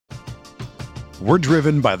We're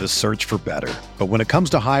driven by the search for better. But when it comes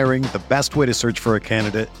to hiring, the best way to search for a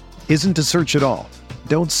candidate isn't to search at all.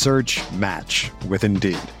 Don't search, match with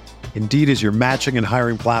Indeed. Indeed is your matching and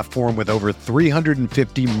hiring platform with over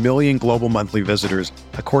 350 million global monthly visitors,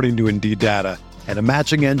 according to Indeed data, and a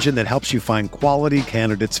matching engine that helps you find quality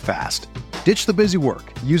candidates fast. Ditch the busy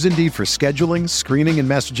work. Use Indeed for scheduling, screening, and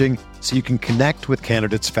messaging so you can connect with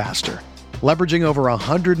candidates faster. Leveraging over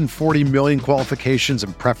 140 million qualifications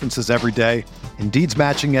and preferences every day, Indeed's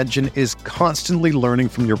matching engine is constantly learning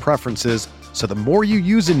from your preferences, so the more you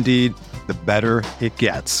use Indeed, the better it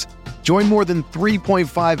gets. Join more than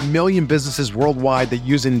 3.5 million businesses worldwide that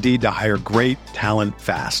use Indeed to hire great talent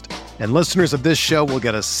fast. And listeners of this show will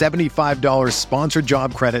get a $75 sponsored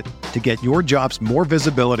job credit to get your jobs more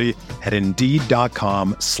visibility at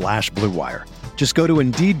Indeed.com/Blue Wire. Just go to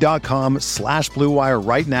Indeed.com/Blue Wire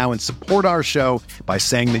right now and support our show by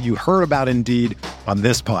saying that you heard about Indeed on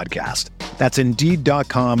this podcast. That's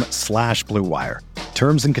Indeed.com/Blue Wire.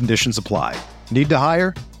 Terms and conditions apply. Need to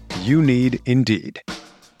hire? You need Indeed.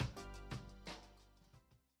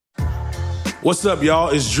 What's up, y'all?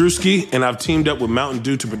 It's Drewski, and I've teamed up with Mountain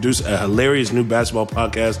Dew to produce a hilarious new basketball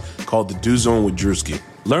podcast called The Dew Zone with Drewski.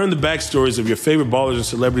 Learn the backstories of your favorite ballers and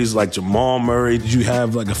celebrities like Jamal Murray. Did you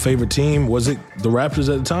have like a favorite team? Was it the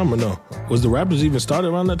Raptors at the time or no? Was the Raptors even started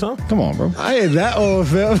around that time? Come on, bro. I ain't that old,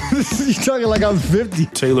 fam. You talking like I'm 50.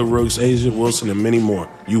 Taylor Rooks, Asia Wilson, and many more.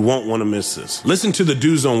 You won't want to miss this. Listen to The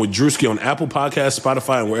Dew Zone with Drewski on Apple Podcasts,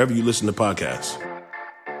 Spotify, and wherever you listen to podcasts.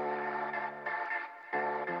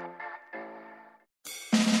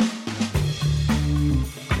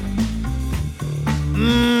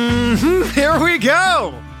 Here we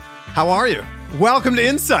go. How are you? Welcome to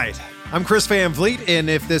Insight. I'm Chris Van Vliet, and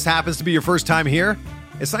if this happens to be your first time here,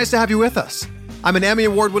 it's nice to have you with us. I'm an Emmy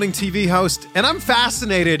Award-winning TV host, and I'm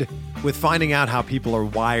fascinated with finding out how people are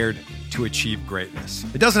wired to achieve greatness.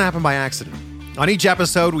 It doesn't happen by accident. On each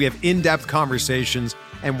episode, we have in-depth conversations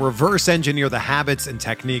and reverse engineer the habits and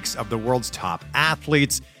techniques of the world's top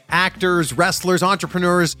athletes, actors, wrestlers,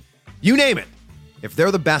 entrepreneurs, you name it. If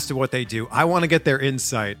they're the best at what they do, I want to get their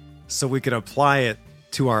insight so we can apply it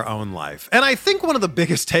to our own life. And I think one of the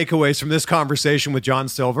biggest takeaways from this conversation with John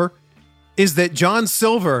Silver is that John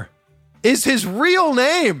Silver is his real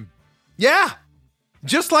name. Yeah,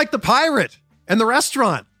 just like the pirate and the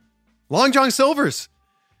restaurant, Long John Silver's.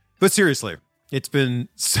 But seriously, it's been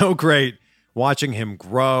so great watching him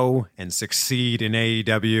grow and succeed in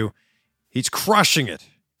AEW. He's crushing it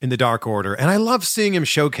in the Dark Order, and I love seeing him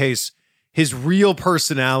showcase his real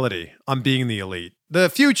personality on Being the Elite. The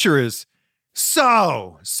future is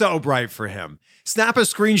so bright for him. Snap a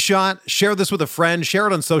screenshot, share this with a friend, share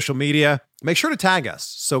it on social media. Make sure to tag us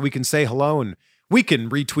so we can say hello and we can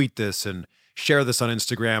retweet this and share this on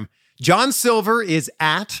Instagram. John Silver is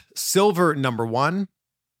at Silver1,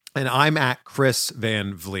 and I'm at Chris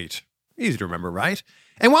Van Vliet. Easy to remember, right?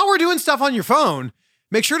 And while we're doing stuff on your phone,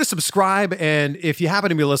 make sure to subscribe. And if you happen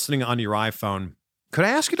to be listening on your iPhone, could I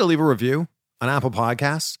ask you to leave a review on Apple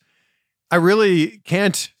Podcasts? I really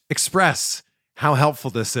can't express how helpful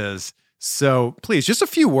this is. So please, just a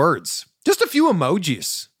few words, just a few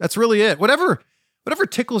emojis. That's really it. Whatever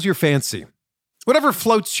tickles your fancy, whatever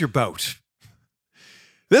floats your boat.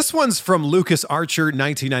 This one's from Lucas Archer,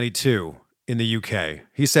 1992 in the UK.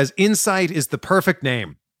 He says, Insight is the perfect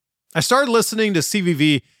name. I started listening to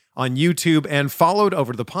CVV on YouTube and followed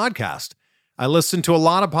over to the podcast. I listen to a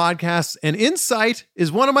lot of podcasts, and Insight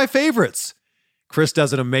is one of my favorites. Chris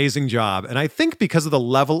does an amazing job, and I think because of the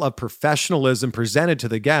level of professionalism presented to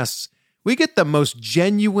the guests, we get the most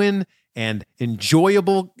genuine and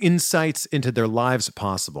enjoyable insights into their lives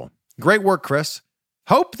possible. Great work, Chris.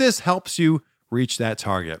 Hope this helps you reach that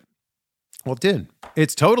target. Well, it did.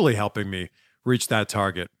 It's totally helping me reach that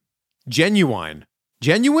target. Genuine.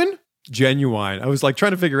 Genuine? Genuine. I was like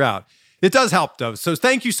trying to figure out. It does help, though. So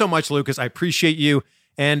thank you so much, Lucas. I appreciate you.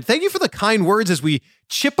 And thank you for the kind words as we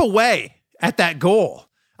chip away at that goal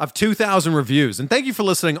of 2,000 reviews. And thank you for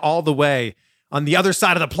listening all the way on the other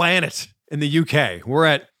side of the planet in the UK. We're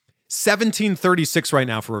at 1,736 right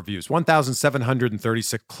now for reviews,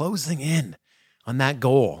 1,736, closing in on that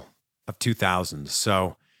goal of 2,000.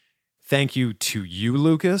 So thank you to you,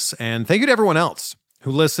 Lucas, and thank you to everyone else who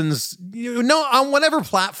listens, on whatever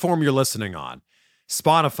platform you're listening on.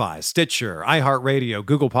 Spotify, Stitcher, iHeartRadio,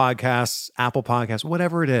 Google Podcasts, Apple Podcasts,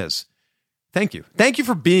 whatever it is. Thank you. Thank you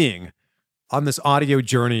for being on this audio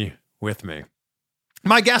journey with me.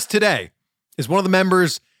 My guest today is one of the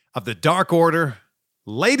members of the Dark Order.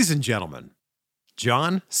 Ladies and gentlemen,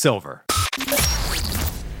 John Silver.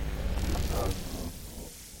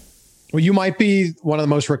 Well, you might be one of the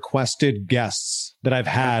most requested guests that I've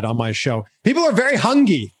had on my show. People are very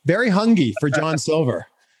hungry for John Silver.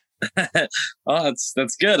 Oh,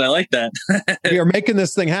 that's good. I like that. We are making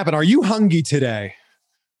this thing happen. Are you hungry today?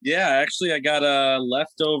 Yeah, actually, I got a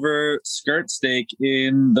leftover skirt steak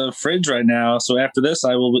in the fridge right now. So after this,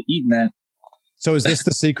 I will be eating that. So is this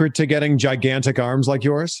the secret to getting gigantic arms like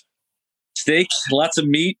yours? Steak, lots of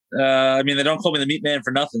meat. I mean, they don't call me the meat man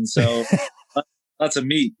for nothing. So lots of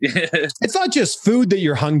meat. It's not just food that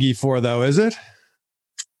you're hungry for, though, is it?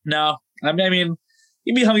 No, I mean,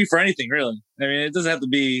 you can be hungry for anything, really. I mean, it doesn't have to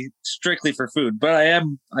be strictly for food, but I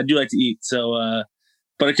do like to eat. So,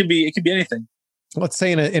 but it could be anything. Let's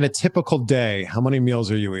say in a typical day, how many meals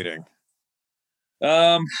are you eating?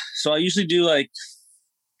 So I usually do like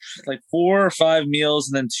 4 or 5 meals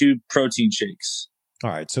and then 2 protein shakes. All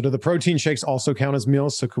right. So do the protein shakes also count as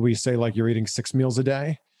meals? So could we say like you're eating 6 meals a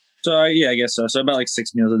day? So yeah, I guess so. So about like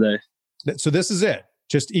 6 meals a day. So this is it.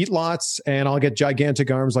 Just eat lots and I'll get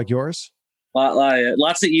gigantic arms like yours?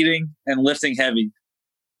 Lots of eating and lifting heavy.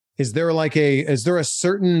 Is there a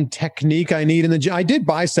certain technique I need in the gym? I did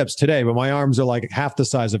biceps today, but my arms are like half the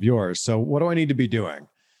size of yours. So what do I need to be doing?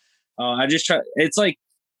 I just try. It's hard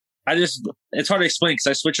to explain because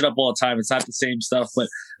I switch it up all the time. It's not the same stuff, but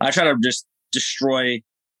I try to just destroy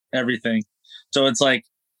everything. So it's like,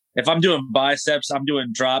 if I'm doing biceps, I'm doing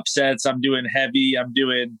drop sets, I'm doing heavy, I'm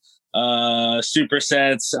doing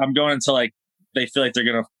supersets. I'm going until like they feel like they're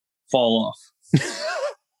gonna fall off.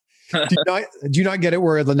 do you not get it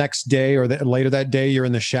where the next day or later that day you're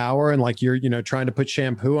in the shower and like you're trying to put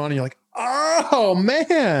shampoo on and you're like, oh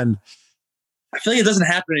man. I feel like it doesn't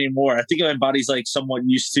happen anymore. I think my body's like somewhat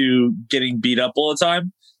used to getting beat up all the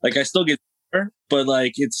time. Like I still get better, but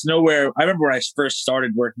like it's nowhere. I remember when I first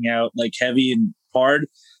started working out like heavy and hard.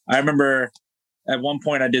 I remember at one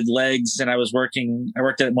point I did legs and I worked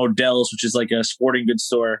at Modell's, which is like a sporting goods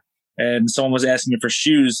store, and someone was asking me for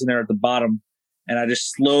shoes and they're at the bottom. And I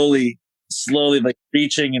just slowly like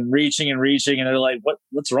reaching and they're like,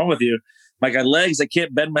 what's wrong with you? I got legs. I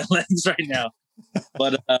can't bend my legs right now.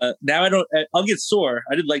 But now I'll get sore.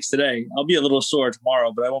 I did legs today. I'll be a little sore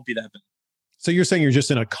tomorrow, but I won't be that bad. So you're saying you're just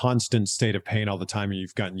in a constant state of pain all the time and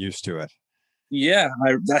you've gotten used to it. Yeah,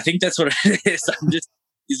 I think that's what it is.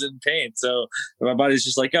 He's in pain. So my body's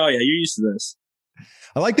just like, oh yeah, you're used to this.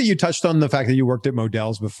 I like that you touched on the fact that you worked at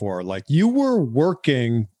Modell's before. Like you were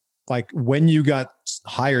working, like when you got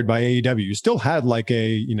hired by AEW, you still had like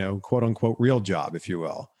a, quote unquote real job, if you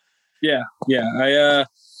will. Yeah.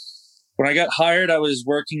 When I got hired, I was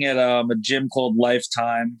working at a gym called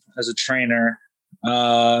Lifetime as a trainer.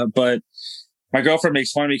 But my girlfriend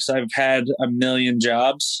makes fun of me because I've had a million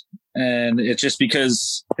jobs, and it's just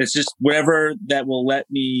because it's just whatever that will let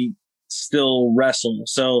me still wrestle.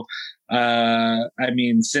 So, I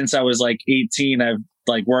mean, since I was like 18, I've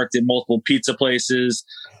like worked at multiple pizza places,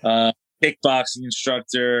 kickboxing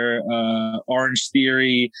instructor, Orange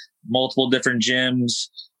Theory, multiple different gyms.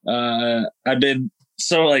 I've been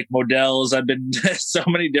like Modell's. I've been so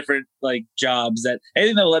many different like jobs that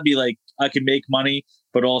anything that will let me like I can make money,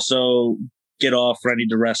 but also get off when I need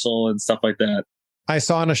to wrestle and stuff like that. I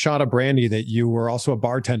saw in a shot of Brandy that you were also a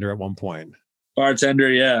bartender at one point.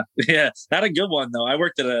 Bartender, yeah. Not a good one though.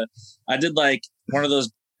 I did like one of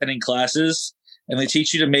those bartending classes, and they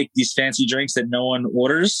teach you to make these fancy drinks that no one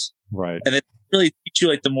orders. Right. And they really teach you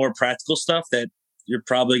like the more practical stuff that you're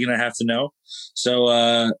probably going to have to know. So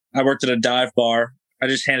I worked at a dive bar. I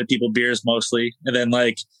just handed people beers mostly. And then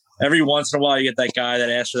like every once in a while you get that guy that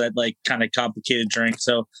asks for that like kind of complicated drink.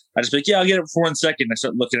 So I just be like, yeah, I'll get it for 1 second. I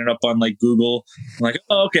start looking it up on like Google. I'm like,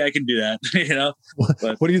 oh, okay, I can do that.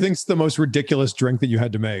 But, what do you think's the most ridiculous drink that you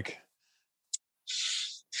had to make?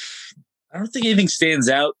 I don't think anything stands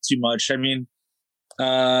out too much. I mean,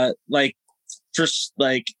 like just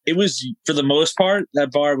like it was for the most part,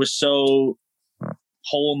 that bar was so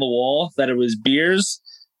hole in the wall that it was beers,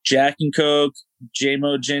 Jack and Coke,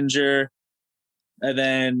 JMO Ginger. And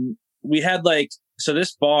then we had like, so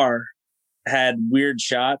this bar had weird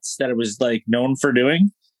shots that it was like known for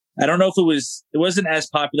doing. I don't know if it wasn't as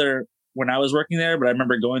popular when I was working there, but I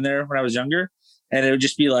remember going there when I was younger, and it would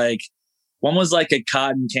just be like, one was like a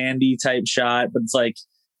cotton candy type shot, but it's like,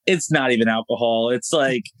 it's not even alcohol. It's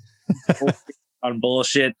like on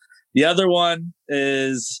bullshit. The other one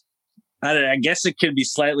is, I guess it could be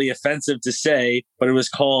slightly offensive to say, but it was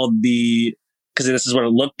called because this is what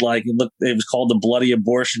it looked like. It was called the bloody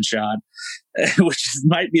abortion shot, which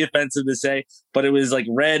might be offensive to say, but it was like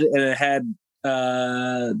red and it had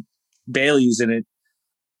Bailey's in it.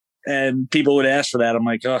 And people would ask for that. I'm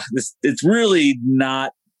like, oh, it's really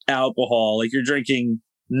not alcohol. Like you're drinking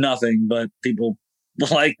nothing, but people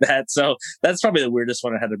like that. So that's probably the weirdest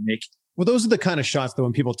one I had to make. Well, those are the kind of shots that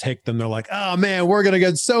when people take them, they're like, oh man, we're going to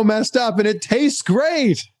get so messed up and it tastes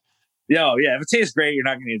great. Yo, yeah. If it tastes great, you're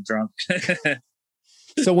not going to get drunk.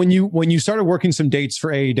 So when you started working some dates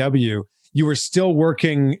for AEW, you were still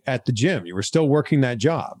working at the gym. You were still working that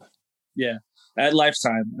job. Yeah. At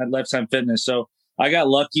Lifetime Fitness. So I got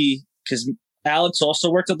lucky because Alex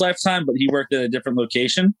also worked at Lifetime, but he worked at a different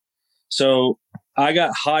location. So I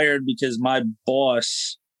got hired because my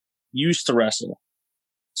boss used to wrestle.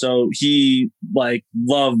 So he like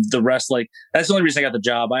loved the rest. Like that's the only reason I got the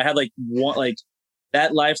job. I had like one, like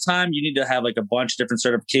that Lifetime, you need to have like a bunch of different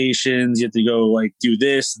certifications. You have to go like do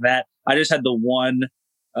this and that. I just had the one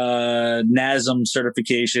NASM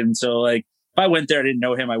certification. So like if I went there, I didn't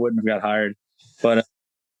know him, I wouldn't have got hired. But so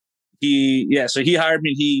he hired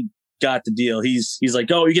me. He got the deal. He's like,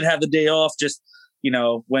 oh, you can have the day off. Just,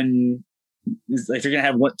 when if you're going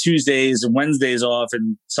to have Tuesdays and Wednesdays off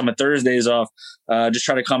and some of Thursdays off, just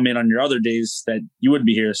try to come in on your other days that you would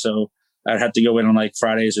be here. So I'd have to go in on like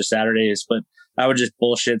Fridays or Saturdays, but I would just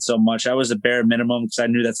bullshit so much. I was the bare minimum because I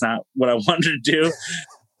knew that's not what I wanted to do,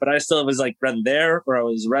 but I still was like rather there or I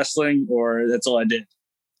was wrestling or that's all I did.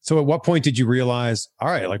 So at what point did you realize, all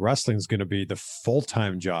right, like wrestling is going to be the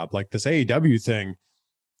full-time job, like this AEW thing,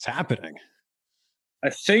 it's happening? I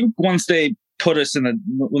think once they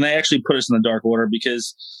when they actually put us in the Dark Order,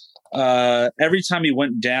 because every time he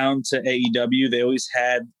went down to AEW, they always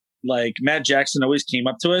had like Matt Jackson always came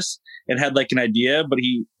up to us and had like an idea, but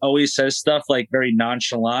he always says stuff like very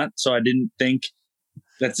nonchalant. So I didn't think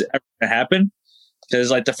that's ever going to happen.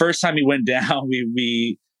 Because like the first time he went down,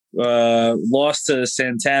 we lost to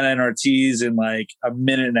Santana and Ortiz in like a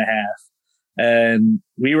minute and a half. And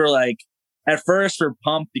we were like, at first we're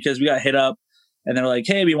pumped because we got hit up and they're like,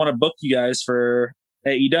 hey, we want to book you guys for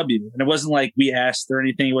AEW. And it wasn't like we asked or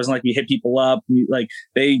anything. It wasn't like we hit people up. Like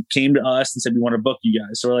they came to us and said, we want to book you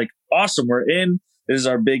guys. So we're like, awesome. We're in. This is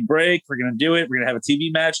our big break. We're going to do it. We're going to have a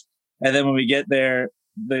TV match. And then when we get there,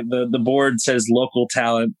 the board says local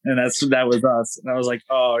talent. And that was us. And I was like,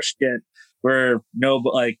 oh shit. We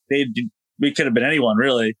could have been anyone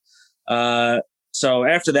really. So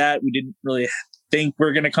after that, we didn't really think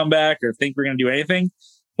we're going to come back or think we're going to do anything.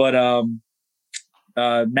 But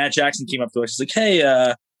Matt Jackson came up to us. He's like, hey,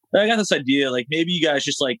 I got this idea. Like maybe you guys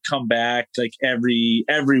just like come back like every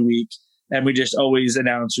week. And we just always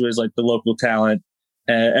announce you as like the local talent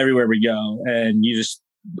everywhere we go. And you just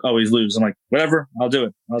always lose. I'm like, whatever, I'll do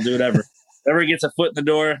it. I'll do whatever. Whoever gets a foot in the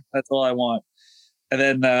door, that's all I want. And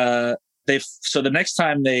then so the next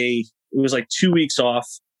time it was like 2 weeks off.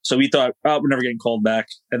 So we thought, oh, we're never getting called back.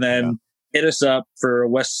 And then hit us up for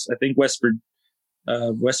West Virginia.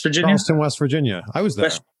 Charleston, West Virginia. I was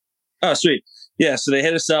there. Oh, sweet. Yeah. So they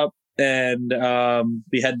hit us up and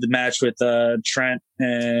we had the match with Trent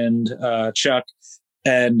and Chuck.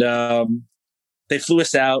 And they flew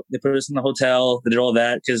us out. They put us in the hotel. They did all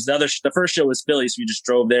that because the first show was Philly. So we just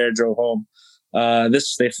drove home.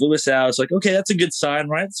 They flew us out. It's like, okay, that's a good sign,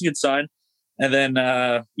 right? It's a good sign. And then,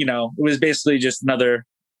 it was basically just another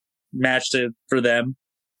match for them.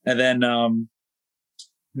 And then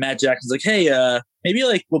Matt Jackson's like, hey, maybe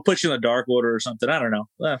like we'll put you in the Dark Order or something. I don't know.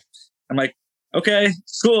 I'm like, okay,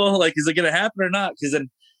 cool. Like, is it going to happen or not? Because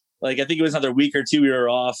then, like, I think it was another week or two we were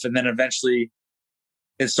off. And then eventually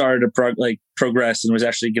it started to progress and was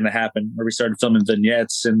actually going to happen where we started filming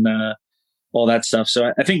vignettes and all that stuff.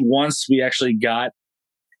 So I think once we actually got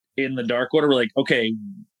in the Dark Order, we're like, okay,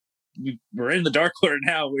 we're in the Dark Order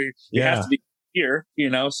now. We have to be here,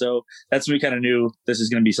 so that's when we kind of knew this is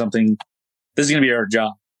going to be our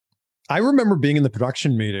job. I remember being in the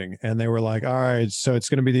production meeting and they were like, all right, so it's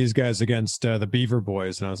going to be these guys against the Beaver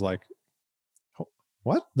Boys. And I was like,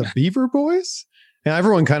 what? The Beaver Boys? And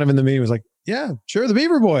everyone kind of in the meeting was like, yeah, sure. The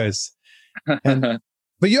Beaver Boys. But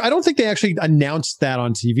I don't think they actually announced that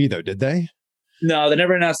on TV though, did they? No, they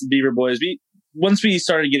never announced the Beaver Boys. Once we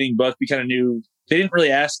started getting booked, we kind of knew they didn't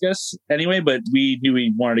really ask us anyway, but we knew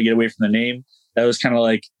we wanted to get away from the name. That was kind of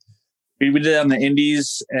like, we did it on the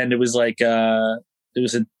indies and it was like, it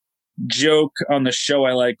was a joke on the show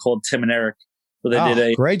I like called Tim and Eric. Where they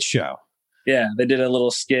did a great show. Yeah. They did a little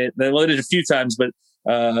skit. They did it a few times, but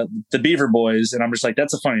the Beaver Boys. And I'm just like,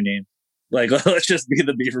 that's a funny name. Like, let's just be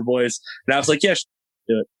the Beaver Boys. And I was like, yeah,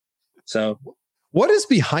 do it. So what is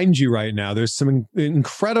behind you right now? There's some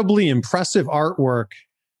incredibly impressive artwork.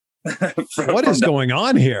 What is going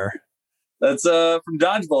on here? That's from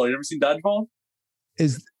Dodgeball. You ever seen Dodgeball?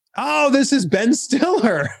 This is Ben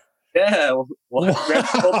Stiller. Yeah.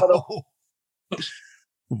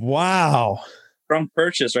 Wow. From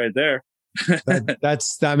purchase right there.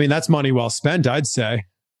 That's money well spent, I'd say.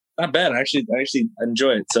 not bad. I actually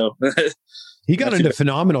enjoy it. So he got into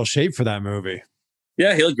phenomenal shape for that movie.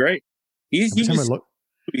 Yeah, he looked great. He's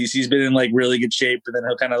been in like really good shape, and then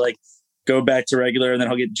he'll kind of like go back to regular, and then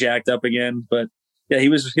he'll get jacked up again. But yeah, he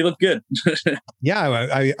looked good. Yeah,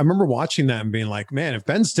 I remember watching that and being like, man, if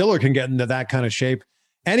Ben Stiller can get into that kind of shape,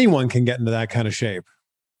 anyone can get into that kind of shape.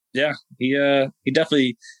 Yeah, he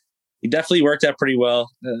definitely worked out pretty well.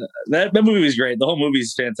 That movie was great. The whole movie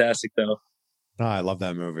is fantastic, though. Oh, I love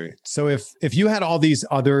that movie. So if you had all these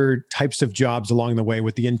other types of jobs along the way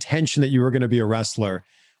with the intention that you were going to be a wrestler,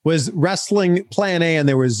 was wrestling plan A and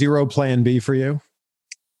there was zero plan B for you?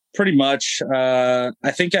 Pretty much. I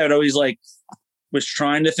think I would always was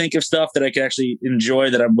trying to think of stuff that I could actually enjoy,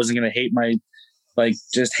 that I wasn't going to hate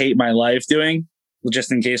my life doing,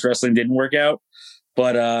 just in case wrestling didn't work out.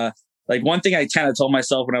 But one thing I kind of told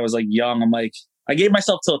myself when I was young, I'm like, I gave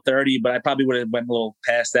myself till 30, but I probably would have went a little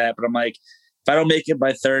past that. But I'm like, if I don't make it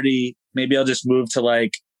by 30, maybe I'll just move to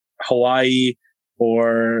Hawaii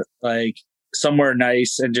or somewhere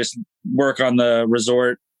nice and just work on the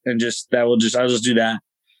resort, and I'll just do that.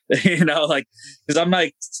 Cause I'm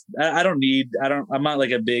I'm not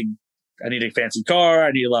I need a fancy car.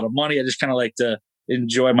 I need a lot of money. I just kind of like to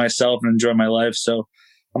enjoy myself and enjoy my life. So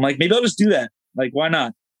I'm like, maybe I'll just do that. Why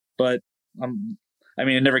not? But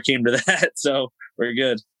it never came to that. So we're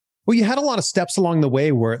good. Well, you had a lot of steps along the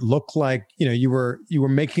way where it looked like, you were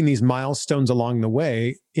making these milestones along the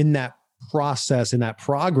way in that process, in that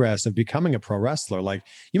progress of becoming a pro wrestler.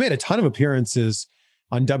 You made a ton of appearances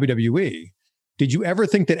on WWE. Did you ever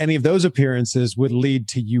think that any of those appearances would lead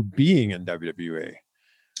to you being in WWE?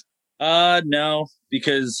 No,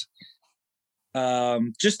 because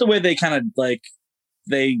just the way they kind of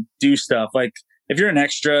they do stuff. If you're an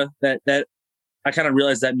extra, that I kind of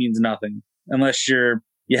realize that means nothing unless you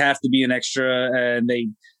have to be an extra, and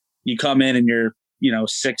you come in and you're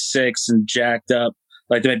 6'6" and jacked up.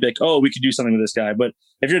 They might be like, oh, we could do something with this guy. But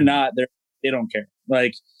if you're not, they don't care.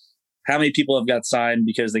 How many people have got signed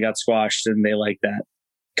because they got squashed and they like that?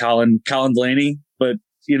 Colin Delaney, but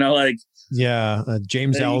yeah,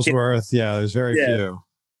 James Ellsworth. Yeah, there's very few.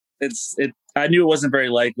 I knew it wasn't very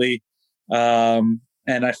likely. And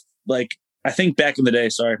I think back in the day,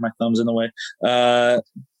 sorry, my thumb's in the way.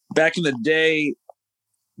 Back in the day,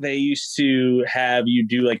 they used to have you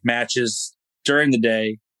do matches during the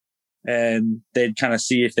day, and they'd kind of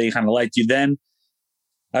see if they kind of liked you. Then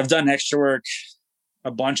I've done extra work a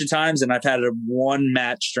bunch of times, and I've had one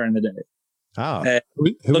match during the day. Oh,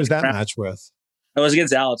 who was that match with? I was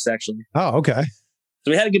against Alex, actually. Oh, okay.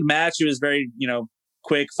 So we had a good match. It was very,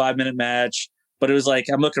 quick 5-minute match, but it was I'm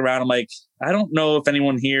looking around. I'm like, I don't know if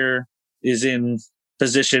anyone here is in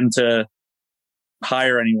position to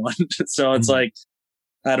hire anyone. So it's I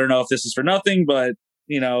don't know if this is for nothing, but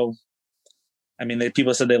people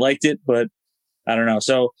said they liked it, but I don't know.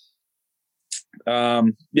 So, I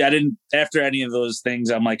didn't, after any of those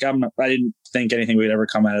things, I didn't think anything would ever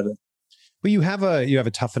come out of it. Well, you have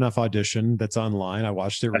a Tough Enough audition that's online. I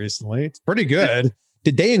watched it recently. It's pretty good.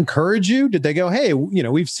 Did they encourage you? Did they go, hey,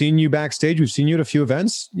 we've seen you backstage. We've seen you at a few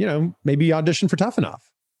events, maybe audition for Tough Enough?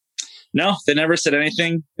 No, they never said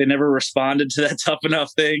anything. They never responded to that Tough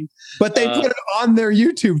Enough thing. But they put it on their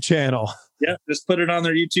YouTube channel. Yeah, just put it on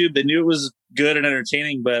their YouTube. They knew it was good and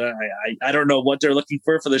entertaining, but I don't know what they're looking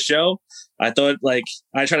for the show. I thought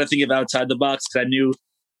I try to think of outside the box, because I knew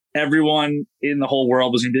everyone in the whole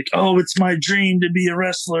world was going to be like, oh, it's my dream to be a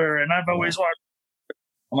wrestler, and I've always wanted.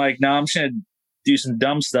 I'm like, no, I'm just going to do some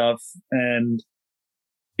dumb stuff and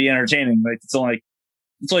be entertaining. It's all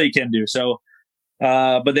you can do. So,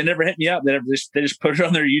 but they never hit me up. They just put it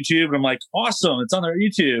on their YouTube, and I'm like, awesome, it's on their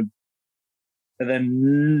YouTube. And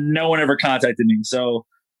then no one ever contacted me. So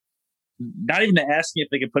not even to ask me if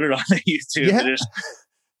they could put it on the YouTube. Yeah.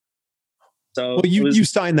 So well, you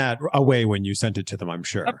signed that away when you sent it to them, I'm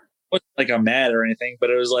sure. It wasn't I'm mad or anything, but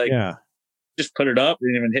it was just put it up. They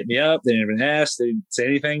didn't even hit me up. They didn't even ask. They didn't say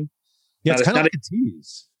anything. Yeah, it's kind of like a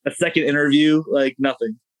tease. A second interview,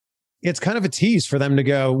 nothing. It's kind of a tease for them to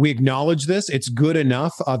go, we acknowledge this. It's good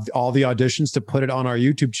enough of all the auditions to put it on our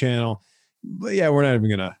YouTube channel. But yeah, we're not even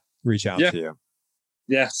going to reach out to you.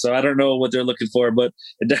 Yeah. So I don't know what they're looking for, but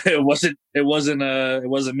it wasn't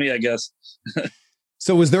me, I guess.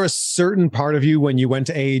 So was there a certain part of you when you went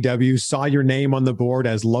to AEW, saw your name on the board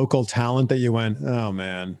as local talent, that you went, oh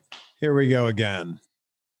man, here we go again?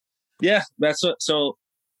 Yeah, that's what. So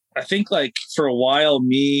I think for a while,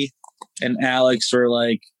 me and Alex were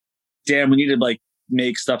damn, we need to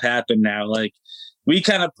make stuff happen now. We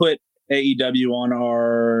kind of put AEW on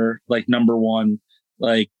our number one.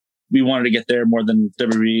 We wanted to get there more than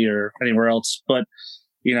WWE or anywhere else. But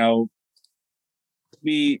we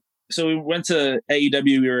so we went to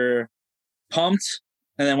AEW. We were pumped,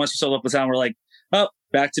 and then once we saw Up Town, we're like, oh,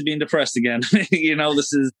 back to being depressed again.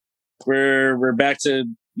 This is we're back to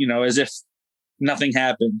as if nothing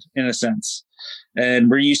happened in a sense. And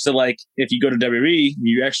we're used to, like, if you go to WWE,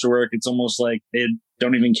 you do extra work, it's almost like they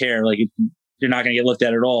don't even care. Like, you're not going to get looked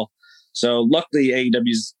at all. So luckily AEW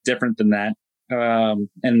is different than that.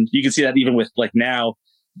 And you can see that even with, like, now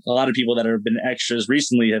a lot of people that have been extras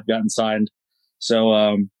recently have gotten signed.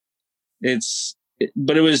 So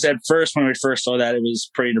but it was at first, when we first saw that, it was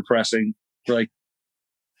pretty depressing. We're like,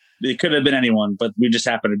 it could have been anyone, but we just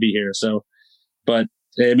happened to be here. So, but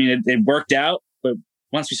I mean, it worked out. But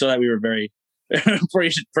once we saw that, we were very,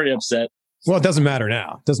 pretty upset. Well, it doesn't matter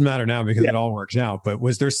now. It doesn't matter now because it all works out. But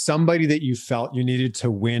was there somebody that you felt you needed to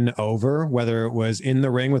win over, whether it was in the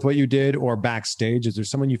ring with what you did or backstage? Is there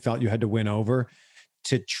someone you felt you had to win over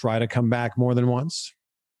to try to come back more than once?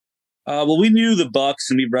 Well, we knew the Bucks,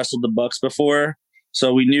 and we've wrestled the Bucks before.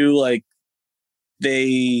 So we knew, like,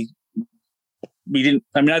 we didn't,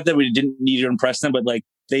 I mean, not that we didn't need to impress them, but, like,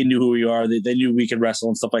 they knew who we are. They knew we could wrestle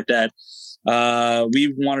and stuff like that.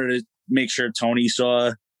 We wanted to make sure Tony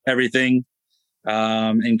saw everything,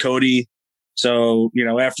 and Cody. So,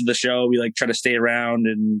 after the show, we, like, try to stay around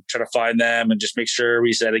and try to find them and just make sure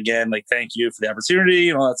we said again, like, thank you for the opportunity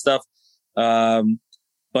and all that stuff.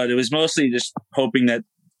 But it was mostly just hoping that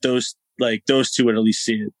those two would at least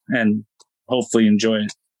see it and hopefully enjoy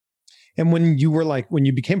it. And when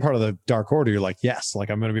you became part of the Dark Order, you're like, yes, like,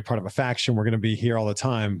 I'm going to be part of a faction. We're going to be here all the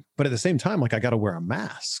time. But at the same time, like, I got to wear a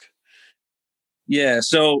mask. Yeah.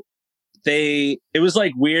 So it was,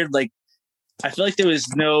 like, weird. Like, I feel like there was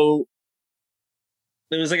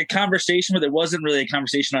like a conversation, but it wasn't really a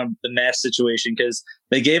conversation on the mask situation, because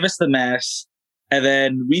they gave us the masks, and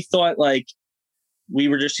then we thought, like, we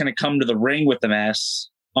were just going to come to the ring with the masks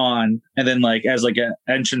on, and then, like, as like an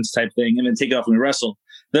entrance type thing, and then take it off when we wrestle.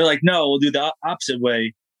 They're like, no, we'll do the opposite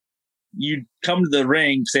way. You come to the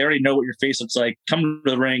ring because they already know what your face looks like. Come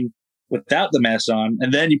to the ring without the mask on,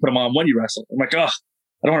 and then you put them on when you wrestle. I'm like, oh,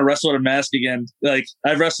 I don't want to wrestle with a mask again. Like,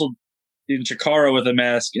 I've wrestled in Chikara with a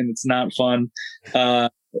mask, and it's not fun.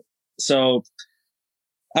 So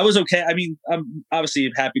I was okay. I mean, I'm obviously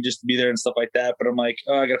happy just to be there and stuff like that, but I'm like,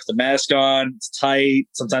 oh, I got to put the mask on. It's tight.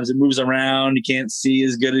 Sometimes it moves around. You can't see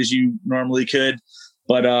as good as you normally could.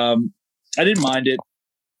 But I didn't mind it.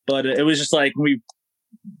 But it was just like,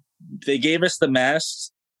 they gave us the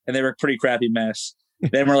masks, and they were pretty crappy masks.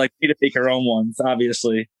 Then we're like, we need to make our own ones,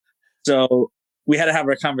 obviously. So we had to have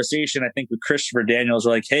a conversation, I think, with Christopher Daniels.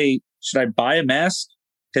 We're like, hey, should I buy a mask?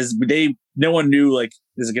 Because no one knew, like,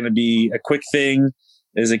 is it going to be a quick thing?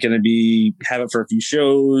 Is it going to have it for a few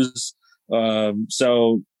shows?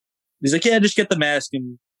 So he's like, yeah, just get the mask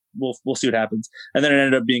and we'll see what happens. And then it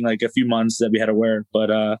ended up being like a few months that we had to wear it.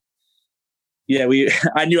 But yeah,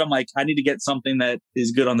 I knew, I'm like, I need to get something that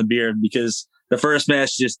is good on the beard, because the first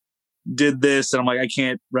mask just did this, and I'm like, I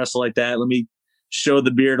can't wrestle like that. Let me show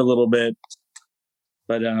the beard a little bit.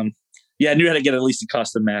 But yeah, I knew how to get at least a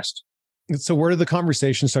custom mask. So where did the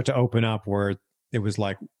conversation start to open up where it was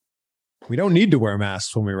like, we don't need to wear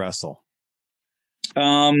masks when we wrestle?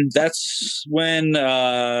 That's when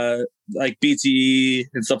like BTE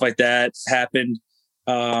and stuff like that happened.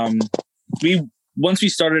 Once we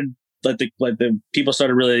started, like the people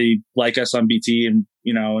started really like us on BT and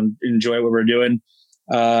and enjoy what we're doing.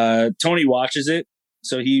 Tony watches it,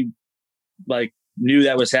 so he like knew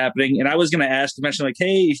that was happening, and I was gonna ask to mention, like,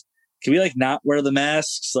 hey, can we like not wear the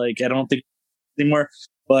masks? Like, I don't think anymore.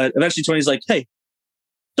 But eventually Tony's like, hey,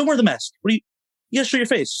 don't wear the mask. You gotta show your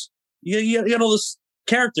face. You got all this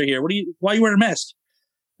character here. Why are you wearing a mask?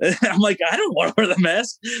 I'm like, I don't want to wear the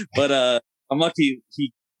mask. But I'm lucky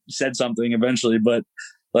he said something eventually. But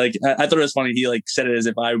like, I thought it was funny. He like said it as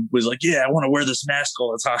if I was like, yeah, I want to wear this mask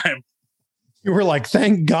all the time. You were like,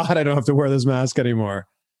 thank God I don't have to wear this mask anymore.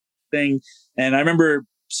 And I remember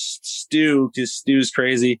Stu, because Stu's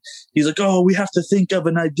crazy. He's like, oh, we have to think of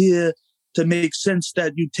an idea to make sense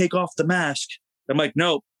that you take off the mask. I'm like,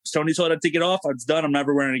 no, Tony told me to take it off. It's done. I'm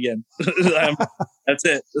never wearing it again. That's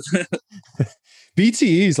it.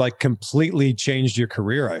 BTE's like completely changed your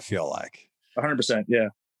career, I feel like. 100%. Yeah.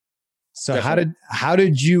 So Definitely. how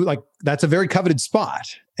did you, like, that's a very coveted spot.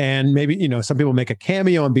 And maybe, some people make a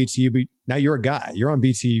cameo on BTE, but now you're a guy. You're on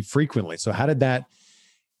BTE frequently. So how did that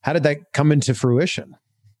come into fruition?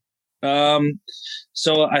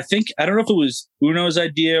 So I don't know if it was Uno's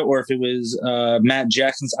idea or if it was Matt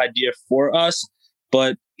Jackson's idea for us,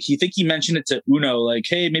 but he mentioned it to Uno, like,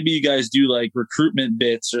 hey, maybe you guys do like recruitment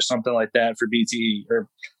bits or something like that for BTE, or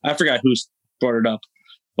I forgot who brought it up.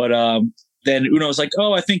 But then Uno was like,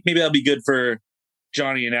 oh, I think maybe that'll be good for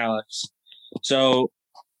Johnny and Alex. So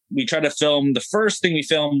we tried to film. The first thing we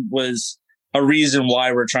filmed was a reason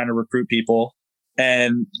why we're trying to recruit people.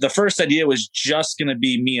 And the first idea was just going to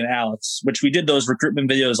be me and Alex, which we did those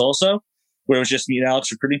recruitment videos also, where it was just me and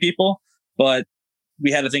Alex recruiting people. But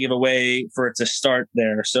we had to think of a way for it to start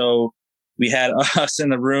there. So we had us in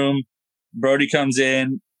the room. Brodie comes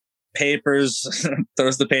in, papers,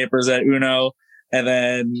 throws the papers at Uno. And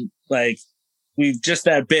then like we just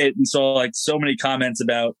that bit, we saw like so many comments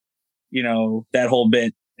about, that whole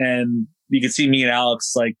bit. And you could see me and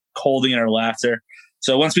Alex like holding our laughter.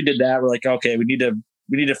 So once we did that, we're like, okay, we need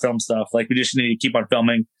to film stuff. Like we just need to keep on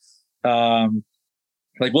filming.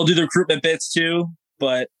 Like we'll do the recruitment bits too,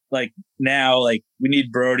 but like now, like we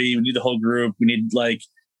need Brodie, we need the whole group, we need like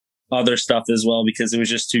other stuff as well because it was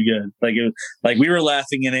just too good. Like we were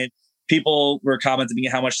laughing in it. People were commenting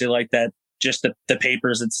how much they liked that, just the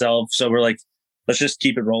papers itself. So we're like, let's just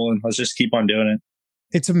keep it rolling. Let's just keep on doing it.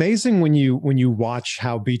 It's amazing when you watch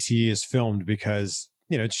how BTE is filmed because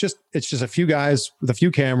it's just a few guys with a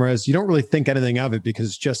few cameras. You don't really think anything of it because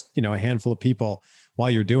it's just a handful of people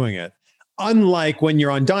while you're doing it. Unlike when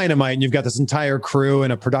you're on Dynamite and you've got this entire crew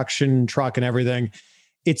and a production truck and everything.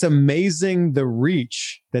 It's amazing the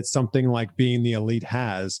reach that something like Being the Elite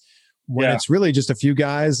has when it's really just a few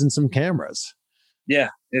guys and some cameras. Yeah,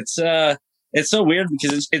 it's so weird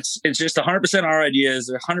because it's just 100% our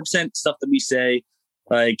ideas, 100% stuff that we say.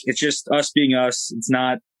 Like it's just us being us. It's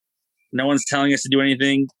not, no one's telling us to do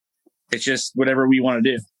anything. It's just whatever we want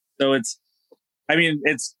to do. So it's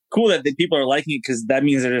cool that the people are liking it because that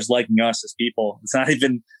means they're just liking us as people. It's not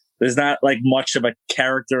even, there's not like much of a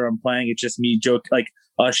character I'm playing. It's just me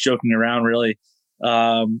us joking around really.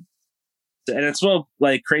 And it's well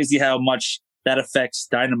like crazy how much that affects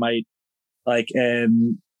Dynamite. Like,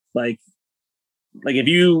 and like if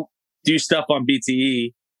you do stuff on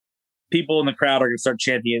BTE, people in the crowd are going to start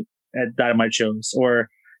chanting it at Dynamite shows. Or,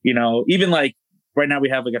 even like right now we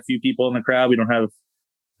have like a few people in the crowd. We don't have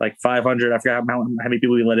like 500. I forgot how many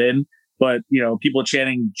people we let in, but people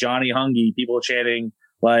chanting Johnny Hungy, people chanting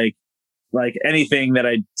like anything that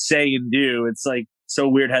I say and do. It's like so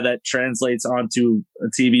weird how that translates onto a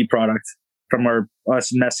TV product from us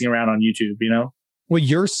messing around on YouTube, Well,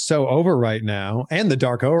 you're so over right now, and the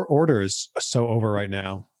Dark Order is so over right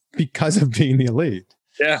now because of Being the Elite.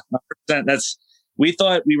 Yeah, 100%. We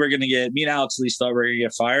thought we were going to get, me and Alex at least thought we were going to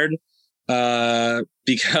get fired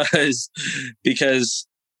because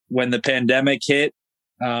when the pandemic hit,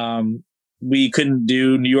 we couldn't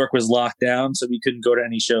New York was locked down, so we couldn't go to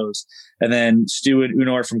any shows. And then Stu and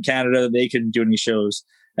Uno are from Canada, they couldn't do any shows.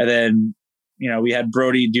 And then, we had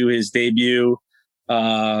Brodie do his debut.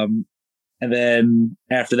 And then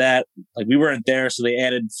after that, like we weren't there, so they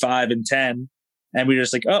added 5 and 10. And we were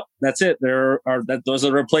just like, oh, that's it. Those are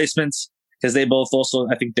the replacements. Because they both also,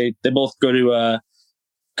 I think they both go to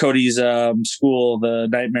Cody's school, the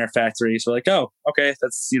Nightmare Factory. So like, oh, okay,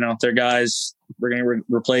 that's their guys. We're getting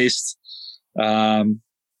replaced.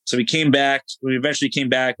 So we came back. We eventually came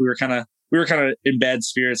back. We were kind of in bad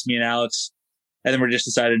spirits, me and Alex, and then we just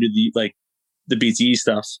decided to do the BTE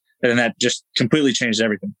stuff, and then that just completely changed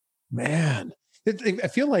everything. Man, I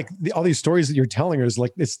feel like all these stories that you're telling is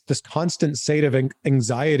like this constant state of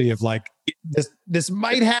anxiety of like this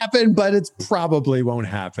might happen, but it probably won't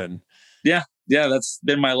happen. Yeah, that's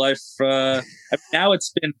been my life. Now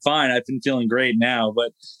it's been fine. I've been feeling great now,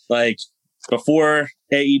 but like before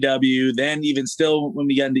AEW, then even still when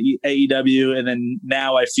we got into AEW, and then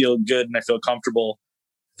now I feel good and I feel comfortable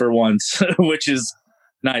for once, which is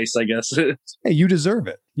nice, I guess. Hey, you deserve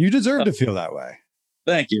it. You deserve to feel that way.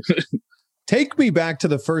 Thank you. Take me back to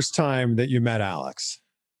the first time that you met Alex.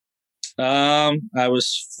 I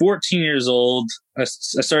was 14 years old. I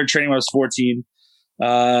started training when I was 14.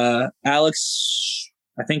 Alex,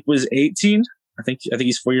 I think, was 18. I think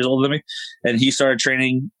he's 4 years older than me, and he started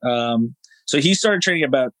training. So he started training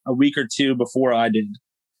about a week or two before I did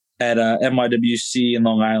at NYWC in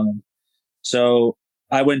Long Island. So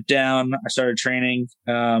I went down. I started training,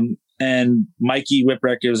 and Mikey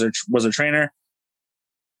Whipwreck was a trainer.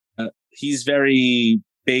 He's very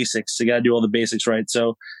basics. So you got to do all the basics right.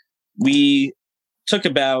 So we took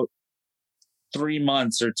about 3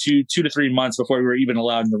 months or two to 3 months before we were even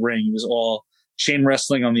allowed in the ring. It was all chain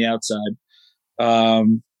wrestling on the outside.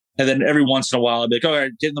 And then every once in a while I'd be like, all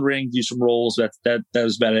right, get in the ring, do some rolls. That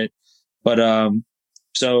was about it. But,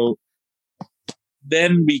 so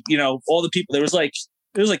then we, all the people, there was like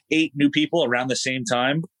 8 new people around the same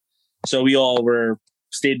time. So we all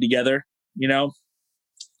stayed together,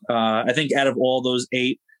 I think out of all those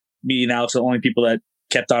 8, me and Alex are the only people that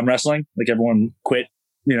kept on wrestling. Like everyone quit,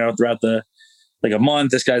 throughout a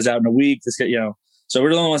month. This guy's out in a week. This guy, So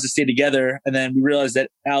we're the only ones that stay together. And then we realized that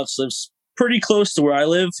Alex lives pretty close to where I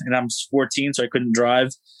live, and I'm 14, so I couldn't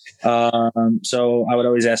drive. So I would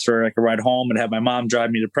always ask for like a ride home and have my mom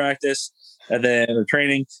drive me to practice and then or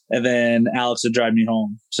training, and then Alex would drive me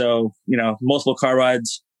home. So, multiple car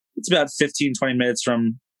rides. It's about 15, 20 minutes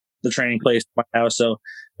from the training place to my house. So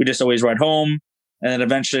we just always ride home. And then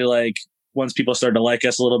eventually, like, once people started to like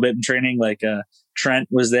us a little bit in training, like Trent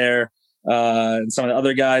was there, and some of the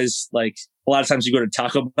other guys, like a lot of times you go to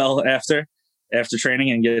Taco Bell after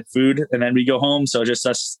training and get food, and then we go home. So just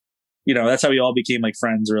us, that's how we all became like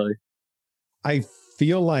friends, really. I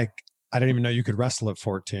feel like I didn't even know you could wrestle at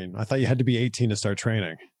 14. I thought you had to be 18 to start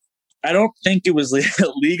training. I don't think it was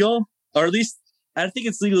legal, or at least I think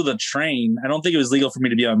it's legal to train. I don't think it was legal for me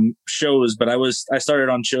to be on shows, but I started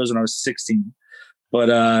on shows when I was 16.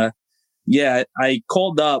 But yeah, I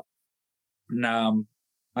called up and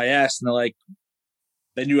I asked, and they're like,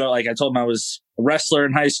 they knew, like, I told them I was a wrestler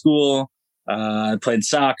in high school. I played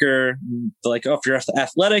soccer. They're like, oh, if you're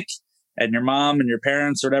athletic and your mom and your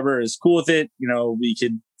parents or whatever is cool with it, we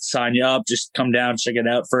could sign you up. Just come down, check it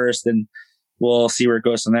out first, and we'll see where it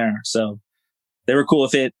goes from there. So they were cool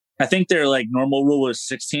with it. I think their like normal rule was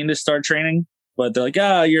 16 to start training, but they're like,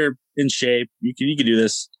 you're in shape. You can do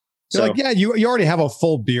this. You're like, yeah, you already have a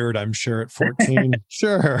full beard, I'm sure, at 14.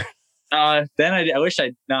 Sure. Then I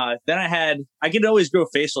could always grow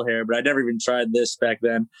facial hair, but I never even tried this back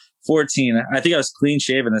then. 14. I think I was clean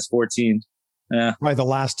shaven as 14. Yeah. Probably the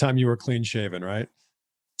last time you were clean shaven, right?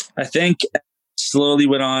 I think slowly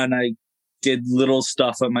went on. I did little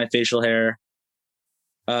stuff with my facial hair.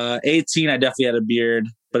 18, I definitely had a beard,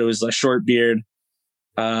 but it was a short beard.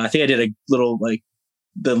 I think I did a little, like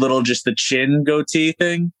just the chin goatee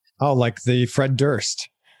thing. Oh, like the Fred Durst.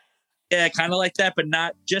 Yeah, kind of like that, but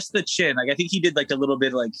not just the chin. Like, I think he did like a little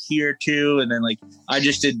bit like here too. And then like, I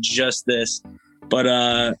just did just this, but,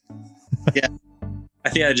 yeah, I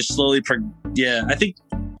think I just slowly, I think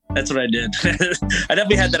that's what I did. I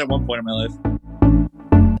definitely had that at one point in my life.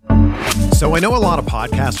 So I know a lot of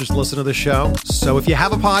podcasters listen to the show. So if you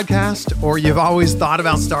have a podcast or you've always thought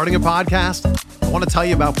about starting a podcast, I want to tell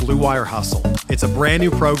you about Blue Wire Hustle. It's a brand new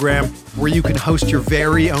program where you can host your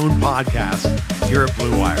very own podcast here at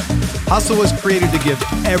Blue Wire. Hustle was created to give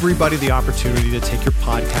everybody the opportunity to take your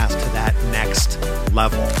podcast to that next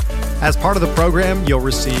level. As part of the program, you'll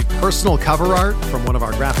receive personal cover art from one of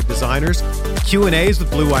our graphic designers, Q&As with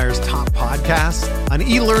Blue Wire's top podcasts, an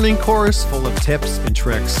e-learning course full of tips and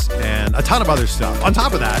tricks, and a ton of other stuff. On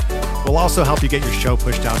top of that, we'll also help you get your show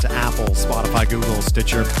pushed out to Apple, Spotify, Google,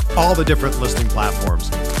 Stitcher, all the different listening platforms.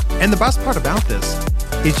 And the best part about this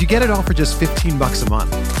is you get it all for just $15 a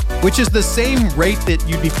month, which is the same rate that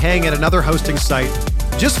you'd be paying at another hosting site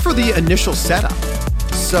just for the initial setup.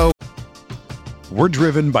 So we're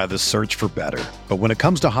driven by the search for better. But when it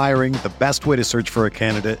comes to hiring, the best way to search for a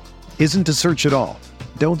candidate isn't to search at all.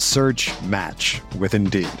 Don't search, match with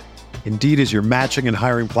Indeed. Indeed is your matching and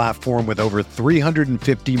hiring platform with over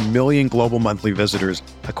 350 million global monthly visitors,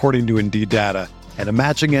 according to Indeed data, and a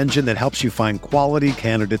matching engine that helps you find quality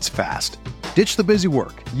candidates fast. Ditch the busy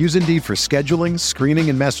work. Use Indeed for scheduling, screening,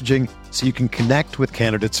 and messaging so you can connect with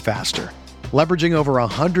candidates faster. Leveraging over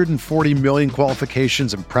 140 million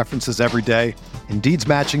qualifications and preferences every day, Indeed's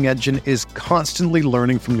matching engine is constantly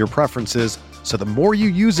learning from your preferences, so the more you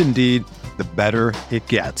use Indeed, the better it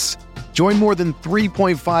gets. Join more than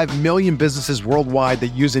 3.5 million businesses worldwide that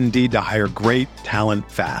use Indeed to hire great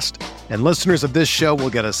talent fast. And listeners of this show will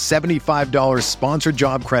get a $75 sponsored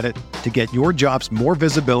job credit to get your jobs more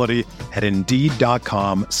visibility at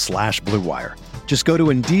Indeed.com/Blue Wire. Just go to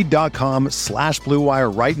Indeed.com/Blue Wire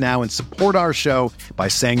right now and support our show by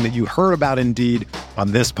saying that you heard about Indeed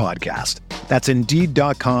on this podcast. That's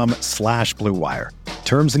Indeed.com/Blue Wire.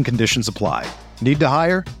 Terms and conditions apply. Need to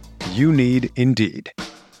hire? You need Indeed.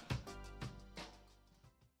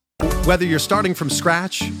 Whether you're starting from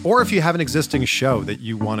scratch or if you have an existing show that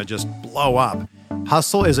you want to just blow up,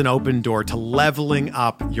 Hustle is an open door to leveling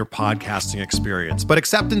up your podcasting experience. But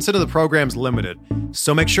acceptance into the program's limited,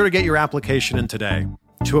 so make sure to get your application in today.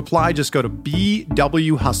 To apply, just go to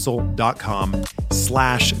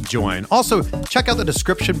bwhustle.com/join. Also, check out the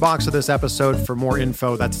description box of this episode for more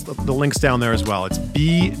info. That's the link's down there as well. It's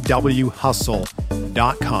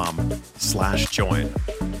bwhustle.com/join.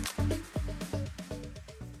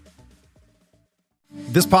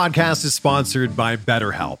 This podcast is sponsored by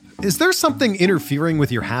BetterHelp. Is there something interfering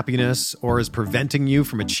with your happiness or is preventing you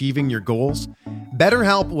from achieving your goals?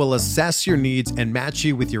 BetterHelp will assess your needs and match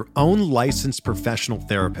you with your own licensed professional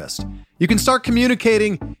therapist. You can start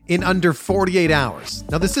communicating in under 48 hours.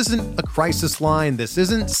 Now, this isn't a crisis line. This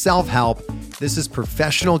isn't self-help. This is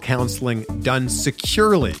professional counseling done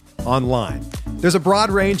securely online. There's a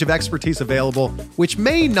broad range of expertise available, which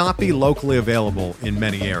may not be locally available in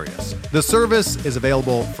many areas. The service is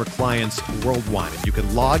available for clients worldwide, and you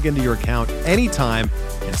can log into your account anytime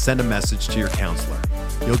and send a message to your counselor.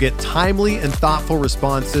 You'll get timely and thoughtful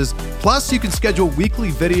responses. Plus, you can schedule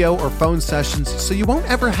weekly video or phone sessions so you won't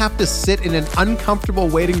ever have to sit in an uncomfortable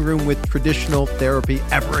waiting room with traditional therapy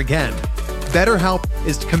ever again. BetterHelp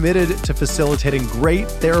is committed to facilitating great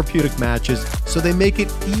therapeutic matches, so they make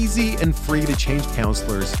it easy and free to change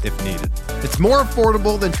counselors if needed. It's more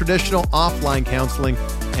affordable than traditional offline counseling,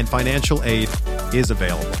 and financial aid is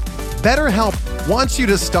available. BetterHelp wants you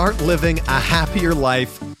to start living a happier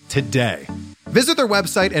life today. Visit their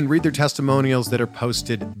website and read their testimonials that are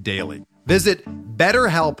posted daily. Visit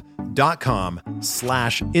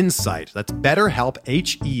BetterHelp.com/insight. That's BetterHelp,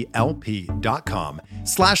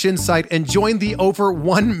 HELP.com/insight, and join the over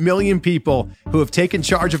 1 million people who have taken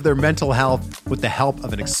charge of their mental health with the help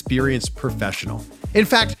of an experienced professional. In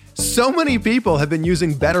fact, so many people have been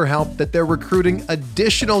using BetterHelp that they're recruiting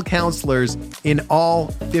additional counselors in all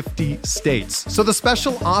 50 states. So the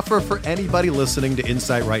special offer for anybody listening to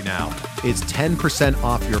Insight right now is 10%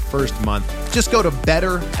 off your first month. Just go to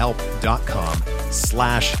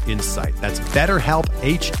BetterHelp.com/insight. That's BetterHelp,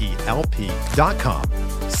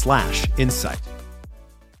 HELP.com/insight.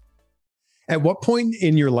 At what point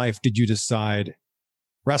in your life did you decide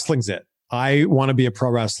wrestling's it? I want to be a pro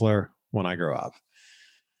wrestler when I grow up.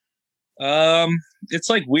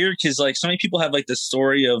 It's like weird because like so many people have like this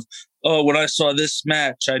story of, oh, when I saw this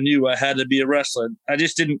match, I knew I had to be a wrestler. I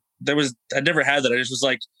just didn't. I never had that. I just was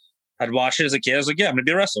like, I'd watch it as a kid. I was like, yeah, I'm gonna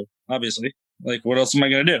be a wrestler. Obviously, like, what else am I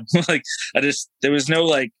gonna do? Like, there was no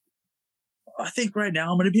like, I think right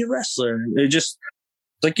now I'm gonna be a wrestler. It just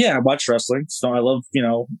like, yeah, I watch wrestling. So I love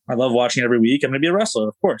watching it every week. I'm gonna be a wrestler,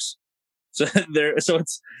 of course. So there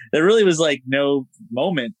really was like no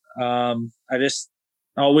moment. I just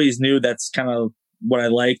always knew that's kind of what I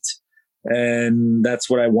liked and that's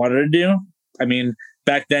what I wanted to do. I mean,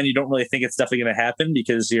 back then you don't really think it's definitely going to happen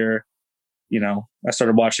because I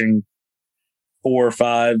started watching 4,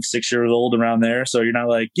 5, 6 years old around there. So you're not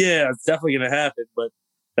like, yeah, it's definitely going to happen, but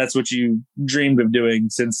that's what you dreamed of doing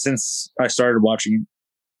since I started watching it.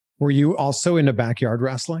 Were you also into backyard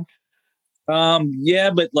wrestling? Yeah,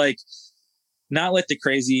 but like not like the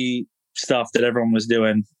crazy stuff that everyone was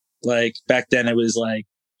doing. Like back then it was like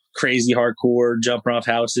crazy hardcore jumping off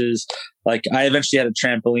houses. Like I eventually had a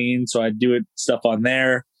trampoline, so I'd do stuff on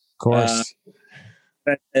there. Of course.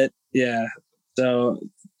 Yeah. So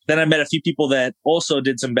then I met a few people that also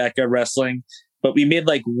did some backyard wrestling, but we made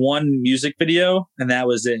like one music video and that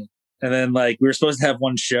was it. And then like we were supposed to have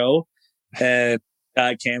one show and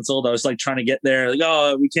got canceled. I was like trying to get there, like,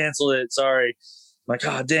 oh, we canceled it. Sorry. I'm like,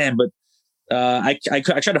 oh, damn. But I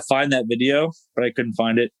tried to find that video, but I couldn't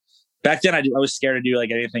find it. Back then, I was scared to do like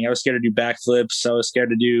anything. I was scared to do backflips. I was scared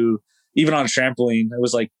to do even on a trampoline. I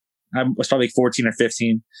was probably like 14 or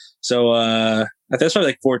 15. So I think I was probably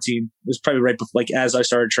like 14. It was probably right before, like as I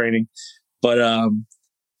started training. But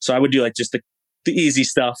so I would do like just the easy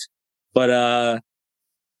stuff. But I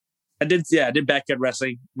did backyard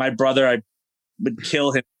wrestling. My brother, I would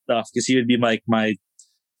kill him stuff because he would be like my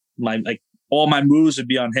like all my moves would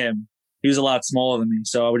be on him. He was a lot smaller than me,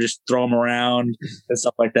 so I would just throw him around and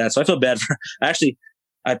stuff like that. So I feel bad for. Actually,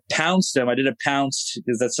 I pounced him. I did a pounce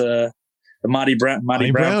because that's the Monty Brown.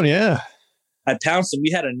 Yeah. I pounced him.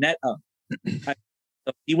 We had a net up.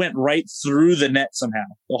 He went right through the net somehow.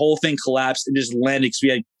 The whole thing collapsed and just landed because we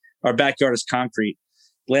had our backyard is concrete.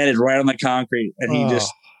 Landed right on the concrete, and he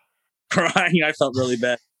just crying. I felt really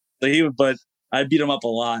bad. But I beat him up a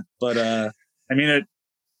lot. But I mean, it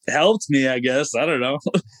helped me, I guess. I don't know.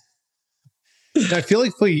 I feel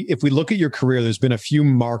like if we look at your career, there's been a few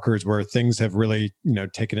markers where things have really,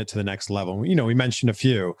 taken it to the next level. We mentioned a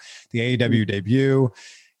few: the AEW debut,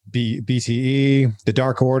 BTE, the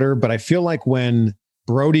Dark Order. But I feel like when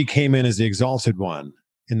Brodie came in as the Exalted One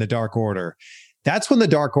in the Dark Order, that's when the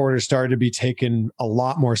Dark Order started to be taken a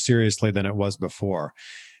lot more seriously than it was before.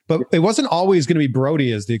 But it wasn't always going to be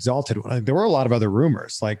Brodie as the Exalted One. Like, there were a lot of other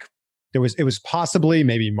rumors. Like it was possibly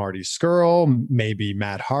maybe Marty Scurll, maybe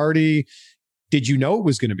Matt Hardy. Did you know it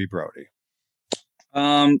was going to be Brodie?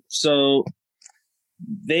 So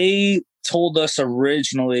they told us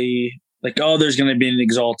originally, like, oh, there's going to be an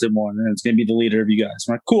Exalted One, and it's going to be the leader of you guys.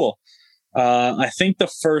 I'm like, cool. I think the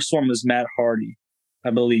first one was Matt Hardy,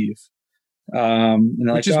 I believe. And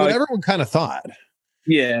which is what everyone kind of thought.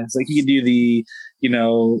 Yeah, it's like he could do the,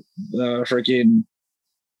 freaking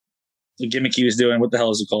the gimmick he was doing. What the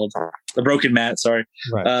hell is it called? The broken mat. Sorry,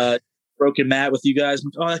 Right. Broken mat with you guys.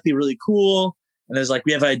 Oh, that'd be really cool. And there's like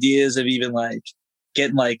we have ideas of even like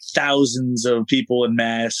getting like thousands of people in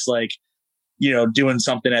mass, like doing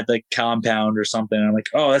something at the compound or something. And I'm like,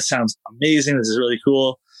 oh, that sounds amazing. This is really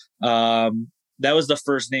cool. That was the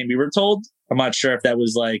first name we were told. I'm not sure if that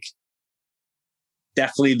was like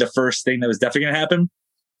definitely the first thing that was definitely going to happen.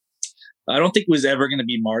 I don't think it was ever going to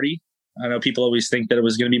be Marty. I know people always think that it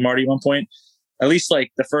was going to be Marty at one point. At least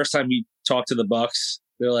like the first time we talked to the Bucks,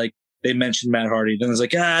 they mentioned Matt Hardy. Then it's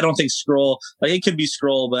like, I don't think Skrull. Like it could be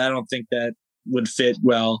Skrull, but I don't think that would fit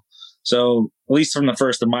well. So at least from the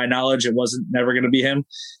first of my knowledge, it wasn't never going to be him.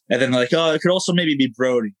 And then like, oh, it could also maybe be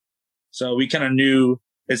Brodie. So we kind of knew.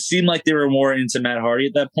 It seemed like they were more into Matt Hardy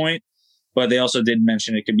at that point, but they also did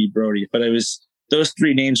mention it could be Brodie. But it was those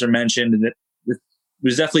three names were mentioned, and it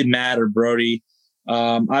was definitely Matt or Brodie.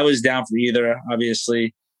 I was down for either,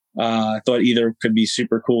 obviously. I thought either could be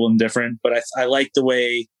super cool and different, but I like the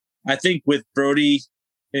way, I think with Brodie,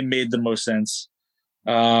 it made the most sense.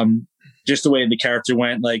 Just the way the character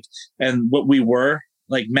went, like, and what we were,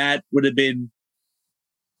 like Matt would have been,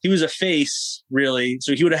 he was a face really.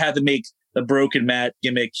 So he would have had to make the broken Matt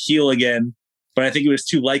gimmick heel again, but I think he was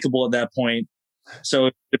too likable at that point. So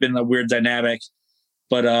it would have been a weird dynamic,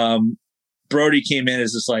 but, Brodie came in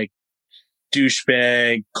as this like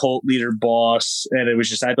douchebag cult leader boss. And it was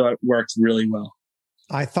just, I thought it worked really well.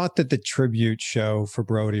 I thought that the tribute show for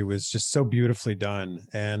Brodie was just so beautifully done.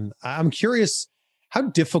 And I'm curious, how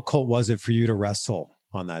difficult was it for you to wrestle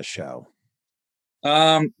on that show?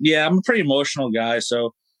 Yeah, I'm a pretty emotional guy.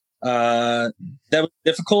 So, that was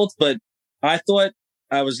difficult, but I thought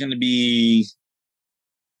I was going to be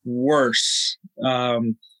worse.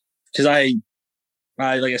 Cause I,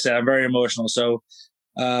 like I said, I'm very emotional. So,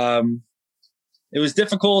 it was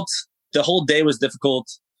difficult. The whole day was difficult.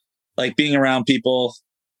 Like being around people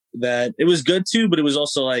that it was good too, but it was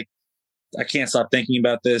also like, I can't stop thinking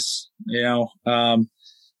about this, the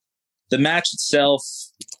match itself,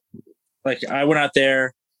 like I went out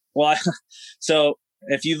there. Well, so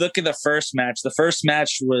if you look at the first match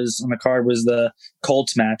was on the card was the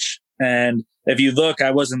Colts match. And if you look,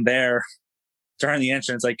 I wasn't there during the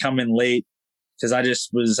entrance. I come in late because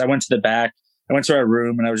I went to the back. I went to our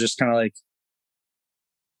room and I was just kind of like,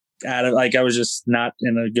 I was just not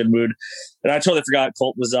in a good mood. And I totally forgot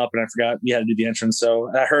Colt was up and I forgot we had to do the entrance.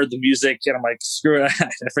 So I heard the music and I'm like, screw it. I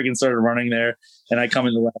freaking started running there and I come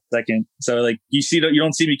in the last second. So like you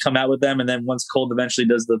don't see me come out with them. And then once Colt eventually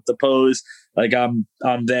does the pose, like I'm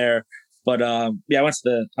there. But yeah, I went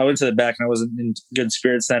to the back and I wasn't in good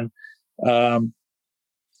spirits then. But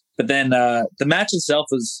then the match itself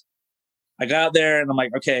was, I got out there and I'm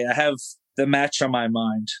like, okay, I have the match on my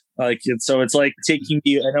mind. So it's like taking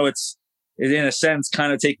me, I know it's in a sense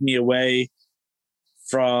kind of taking me away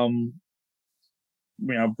from,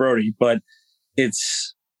 Brodie, but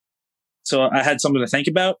so I had something to think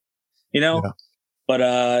about, yeah. But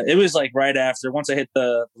it was like right after, once I hit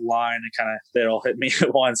the line, it all hit me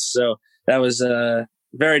at once. So that was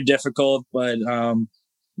very difficult, but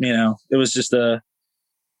it was just it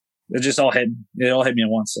all hit me at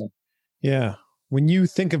once. So. Yeah. When you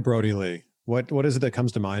think of Brodie Lee, what is it that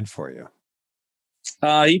comes to mind for you?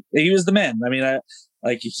 He was the man. I mean,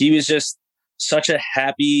 he was just such a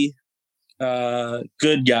happy,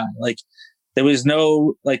 good guy. Like there was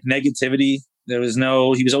no like negativity. He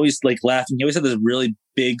was always like laughing. He always had this really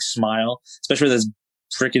big smile, especially with his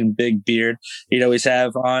freaking big beard he'd always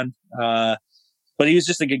have on. But he was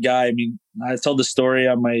just a good guy. I mean, I told the story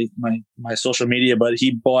on my social media, but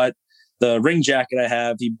he bought the ring jacket I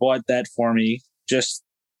have. He bought that for me just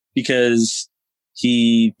because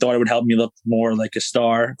he thought it would help me look more like a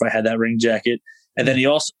star if I had that ring jacket. And then he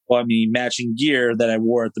also bought me matching gear that I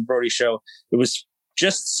wore at the Brodie show. It was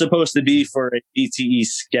just supposed to be for a BTE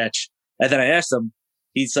sketch. And then I asked him,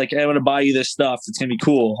 he's like, I want to buy you this stuff. It's going to be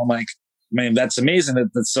cool. I'm like, man, that's amazing.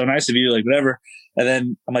 That's so nice of you. Like, whatever. And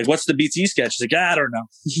then I'm like, what's the BTE sketch? He's like, I don't know.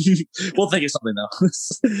 We'll think of something though.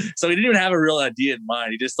 So he didn't even have a real idea in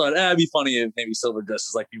mind. He just thought, it'd be funny if maybe Silver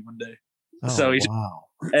dresses like me one day. Oh, so wow.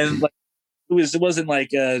 And like, it wasn't like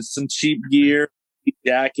some cheap gear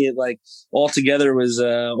jacket. Like altogether was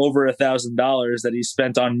over $1,000 that he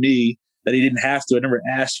spent on me that he didn't have to. I never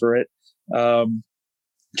asked for it.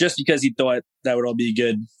 Just because he thought that would all be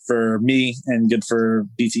good for me and good for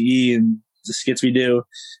BTE and the skits we do.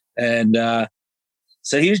 And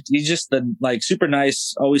so he's just like super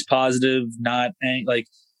nice, always positive, not like,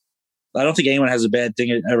 I don't think anyone has a bad thing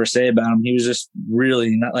to ever say about him. He was just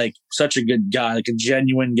really not like such a good guy, like a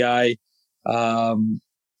genuine guy. And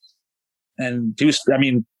he was, I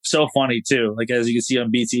mean, so funny too. Like, as you can see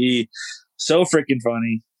on BTE, so freaking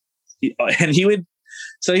funny. He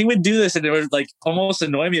would do this, and it would like almost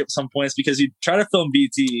annoy me at some points because he'd try to film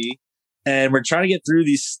BTE, and we're trying to get through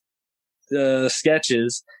these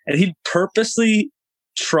sketches, and he'd purposely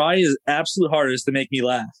try his absolute hardest to make me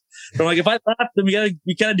laugh. But I'm like, if I laugh, then we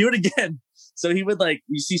gotta do it again. So he would like,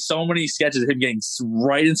 you see so many sketches of him getting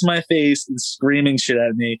right into my face and screaming shit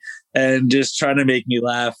at me and just trying to make me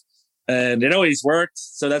laugh. And it always worked.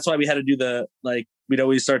 So that's why we had to do we'd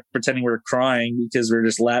always start pretending we were crying because we were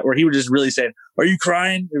just laughing. Or he would just really say, "Are you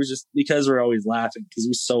crying?" It was just because we're always laughing because it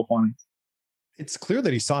was so funny. It's clear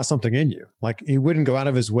that he saw something in you. Like, he wouldn't go out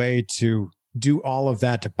of his way to do all of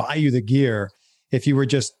that to buy you the gear if you were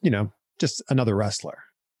just another wrestler.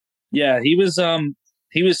 Yeah, he was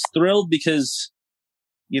thrilled because,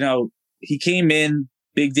 he came in,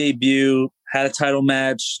 big debut, had a title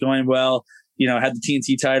match going well, had the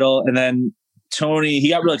TNT title. And then Tony, he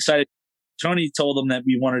got real excited. Tony told him that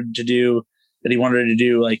he wanted to do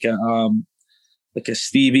like a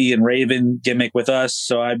Stevie and Raven gimmick with us.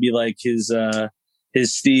 So I'd be like his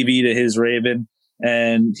Stevie to his Raven.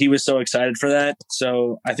 And he was so excited for that.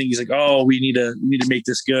 So I think he's like, "Oh, we need to make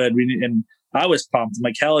this good." And I was pumped. I'm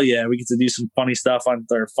like, "Hell yeah, we get to do some fun stuff on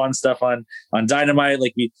Dynamite."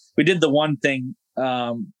 Like we did the one thing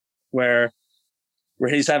where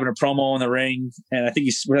he's having a promo in the ring, and I think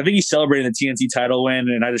he's celebrating the TNT title win,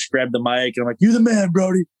 and I just grabbed the mic and I'm like, "You the man,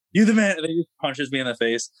 Brodie. You the man." And he just punches me in the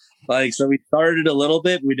face. Like, so we started a little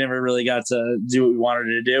bit. We never really got to do what we wanted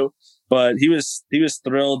to do, but he was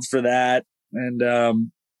thrilled for that. And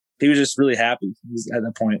he was just really happy at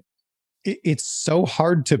that point. It's so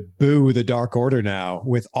hard to boo the Dark Order now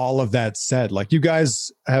with all of that said. Like, you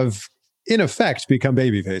guys have, in effect, become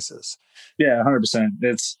baby faces. Yeah, 100%.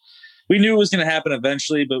 We knew it was going to happen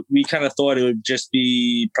eventually, but we kind of thought it would just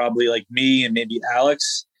be probably like me and maybe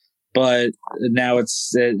Alex. But now it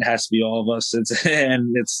has to be all of us.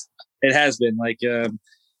 It has been like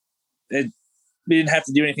we didn't have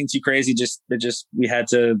to do anything too crazy. We had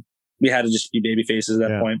to just be baby faces at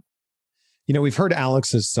that point. We've heard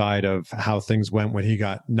Alex's side of how things went when he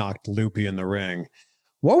got knocked loopy in the ring.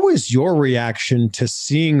 What was your reaction to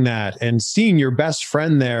seeing that and seeing your best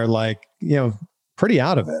friend there, pretty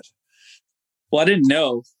out of it? Well, I didn't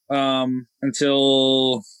know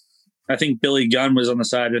until I think Billy Gunn was on the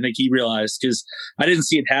side. I think he realized because I didn't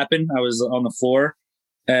see it happen. I was on the floor.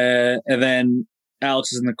 And then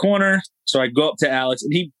Alex is in the corner. So I go up to Alex,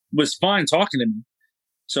 and he was fine talking to me.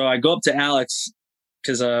 So I go up to Alex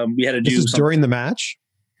because we had to do something during the match.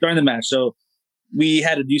 During the match, so we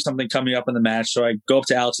had to do something coming up in the match. So I go up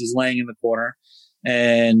to Alex. He's laying in the corner,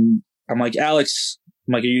 and I'm like, "Alex,"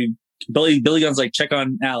 I'm like, "Are you?" Billy Gunn's like, "Check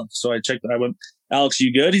on Alex." So I checked. I went, "Alex,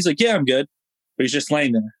 you good?" He's like, "Yeah, I'm good," but he's just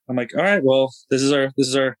laying there. I'm like, "All right, well, this is our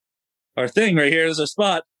thing right here. This is our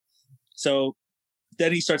spot." So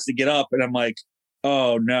then he starts to get up, and I'm like,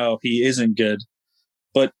 "Oh no, he isn't good."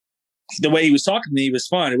 But the way he was talking to me was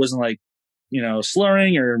fine. It wasn't like,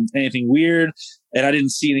 slurring or anything weird. And I didn't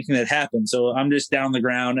see anything that happened. So I'm just down the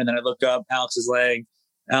ground, and then I look up, Alex is laying.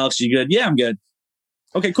 "Alex, you good?" "Yeah, I'm good."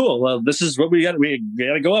 "Okay, cool. Well, this is what we got. We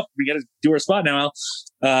got to go up. We got to do our spot now,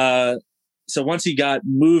 Al." So once he got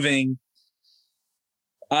moving,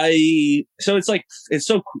 so it's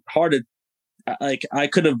so hard to, I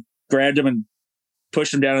could have grabbed him and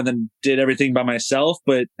pushed him down and then did everything by myself.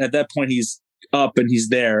 But at that point, he's up and he's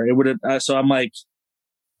there. It would have, so I'm like,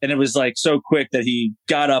 and it was like so quick that he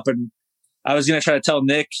got up, and I was going to try to tell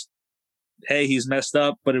Nick, "Hey, he's messed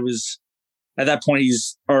up." But it was at that point,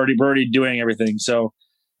 he's already doing everything. So,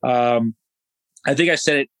 I think I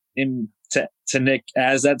said it to Nick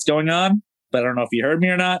as that's going on, but I don't know if he heard me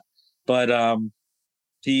or not, but,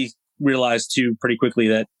 he realized too pretty quickly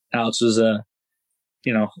that Alex was, a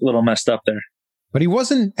little messed up there. But he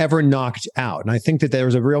wasn't ever knocked out. And I think that there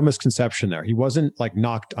was a real misconception there. He wasn't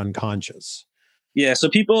knocked unconscious. Yeah. So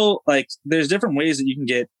people there's different ways that you can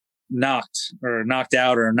get knocked or knocked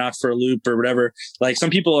out or knocked for a loop or whatever. Like, some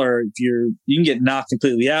people you can get knocked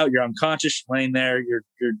completely out. You're unconscious, laying there.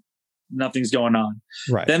 You're nothing's going on.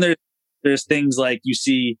 Right. Then there's things like you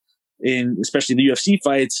see in, especially the UFC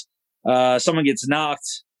fights, someone gets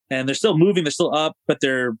knocked and they're still moving. They're still up, but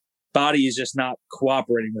their body is just not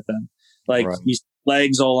cooperating with them. Like, right. These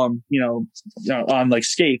legs all on, on like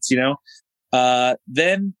skates,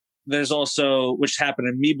 then there's also, which happened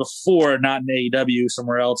to me before, not in AEW,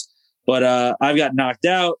 somewhere else, but I've got knocked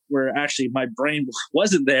out where actually my brain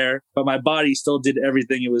wasn't there, but my body still did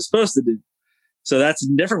everything it was supposed to do. So that's a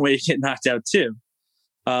different way to get knocked out too.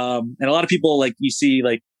 And a lot of people, you see,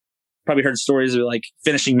 probably heard stories of like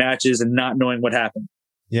finishing matches and not knowing what happened.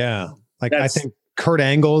 Yeah. Like I think Kurt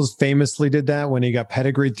Angle's famously did that when he got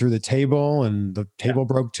pedigreed through the table and the table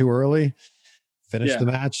broke too early. Finished the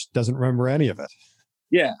match, doesn't remember any of it.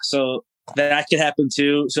 Yeah. So that could happen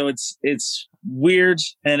too. So it's weird.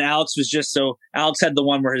 And Alex had the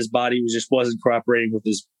one where his body wasn't cooperating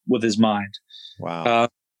with his mind. Wow.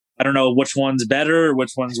 I don't know which one's better or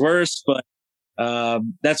which one's worse, but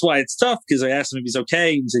that's why it's tough, because I asked him if he's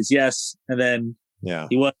okay. He says yes. And then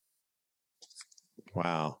he was.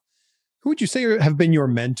 Wow. Who would you say have been your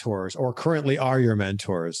mentors or currently are your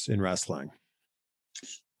mentors in wrestling?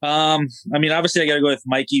 I mean, obviously I got to go with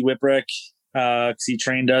Mikey Whipwreck, because he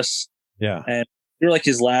trained us. Yeah. And we were like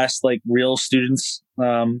his last like real students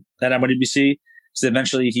at NYWC. So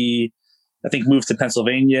eventually he, I think, moved to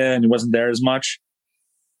Pennsylvania and he wasn't there as much.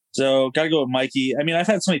 So got to go with Mikey. I mean, I've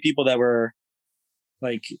had so many people that were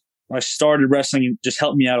like, when I started wrestling and just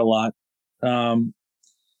helped me out a lot.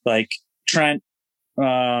 Like Trent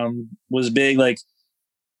was big. Like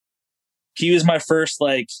he was my first,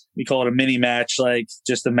 like, we call it a mini match, like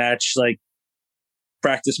just a match, like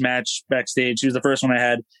practice match backstage. He was the first one I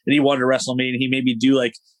had, and he wanted to wrestle me, and he made me do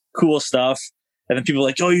like cool stuff. And then people were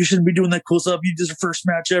like, "Oh, you shouldn't be doing that cool stuff. You did your first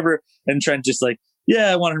match ever." And Trent just like,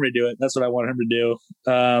 "Yeah, I want him to do it. That's what I want him to do."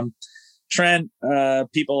 Trent,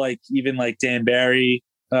 people like even like Dan Barry,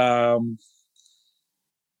 you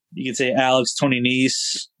could say Alex, Tony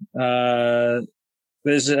Nese.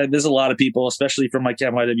 There's a lot of people, especially from like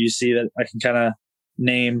NYWC, that I can kind of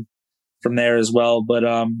name from there as well. But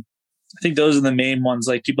I think those are the main ones,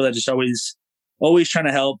 like people that just always trying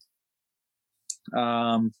to help,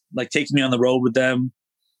 like taking me on the road with them,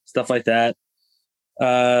 stuff like that.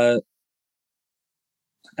 I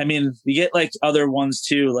mean, you get like other ones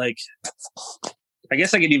too. Like, I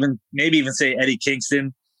guess I could maybe even say Eddie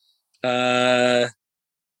Kingston,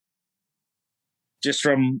 just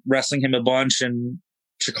from wrestling him a bunch, and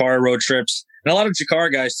Chikara road trips, and a lot of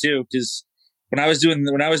Chikara guys too. Because when I was doing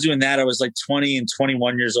that, I was like 20 and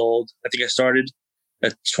 21 years old. I think I started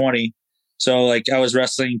at 20. So like I was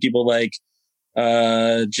wrestling people like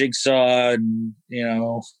Jigsaw and, you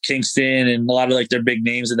know, Kingston, and a lot of like their big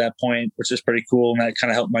names at that point, which is pretty cool. And that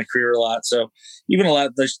kind of helped my career a lot. So even a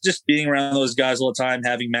lot, just being around those guys all the time,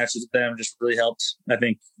 having matches with them just really helped, I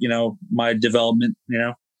think, you know, my development, you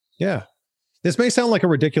know? Yeah. This may sound like a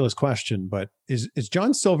ridiculous question, but is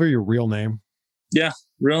John Silver your real name? Yeah.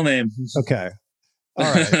 Real name. Okay. All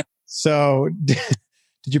right. So did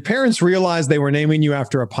your parents realize they were naming you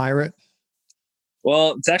after a pirate?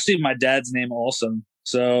 Well, it's actually my dad's name also.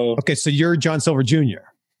 So okay, so you're John Silver Jr.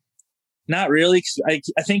 Not really. I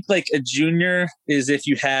think like a junior is if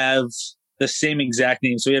you have the same exact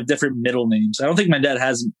name. So we have different middle names. I don't think my dad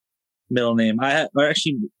has a middle name. I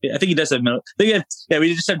think he does have middle. We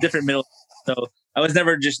just have different middle. So I was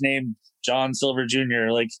never just named John Silver Jr.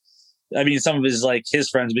 Like, I mean, some of his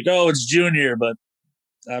friends would be like, "Oh, it's Junior," but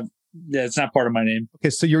yeah, it's not part of my name. Okay,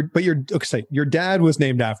 so your dad was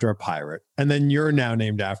named after a pirate, and then you're now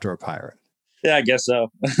named after a pirate. Yeah, I guess so.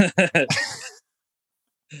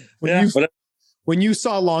 When you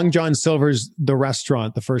saw Long John Silver's The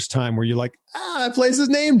Restaurant the first time, were you like, that place is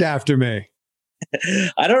named after me?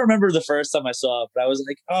 I don't remember the first time I saw it, but I was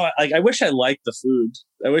like, oh, I wish I liked the food.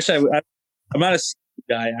 I'm not a seafood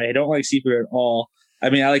guy. I don't like seafood at all. I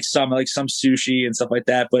mean, I like some sushi and stuff like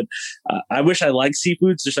that, but I wish I liked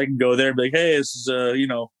seafood so I can go there and be like, hey, this is,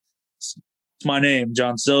 it's my name,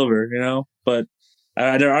 John Silver, you know, but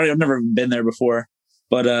I've never been there before,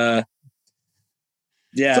 but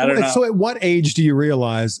yeah, I don't know. So at what age do you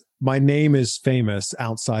realize my name is famous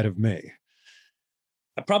outside of me?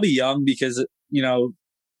 I'm probably young because, you know,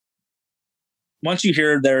 once you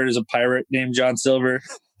hear there is a pirate named John Silver,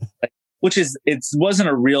 it wasn't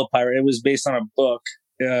a real pirate. It was based on a book.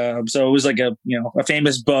 So it was like a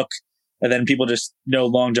famous book. And then people just know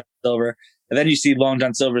Long John Silver. And then you see Long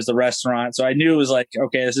John Silver's The Restaurant. So I knew it was like,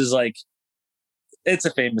 okay, this is like, it's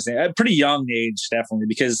a famous name. At a pretty young age, definitely,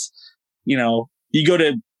 because, you know, you go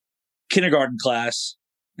to kindergarten class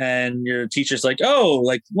and your teacher's like, oh,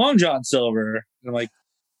 like Long John Silver. And I'm like,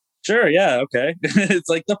 sure. Yeah. Okay. It's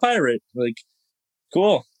like the pirate. Like,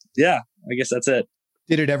 cool. Yeah. I guess that's it.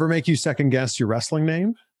 Did it ever make you second guess your wrestling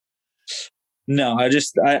name? No, I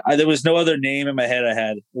there was no other name in my head I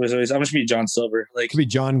had. It was always, I'm just be John Silver. Like, it could be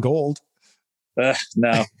John Gold.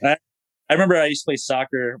 No. I remember I used to play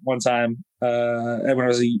soccer one time when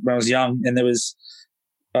I was young, and there was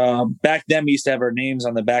back then we used to have our names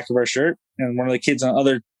on the back of our shirt, and one of the kids on the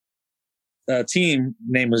other team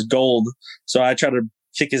name was Gold. So I tried to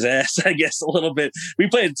kick his ass, I guess, a little bit. We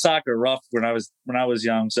played soccer rough when I was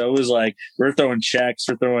young, so it was like we're throwing checks,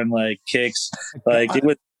 we're throwing like kicks, like it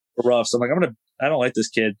was rough. So I'm like, I don't like this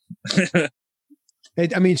kid.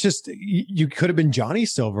 I mean, it's just you could have been Johnny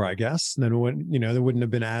Silver, I guess. And then there wouldn't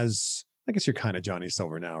have been as. I guess you're kind of Johnny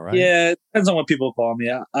Silver now, right? Yeah, it depends on what people call me.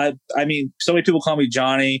 I mean, so many people call me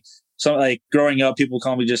Johnny. So like growing up, people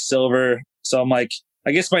call me just Silver. So I'm like,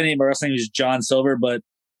 I guess my wrestling name is John Silver, but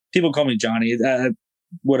people call me Johnny.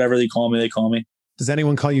 Whatever they call me, they call me. Does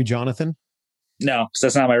anyone call you Jonathan? No, because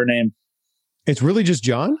that's not my name. It's really just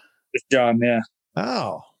John? It's John, yeah.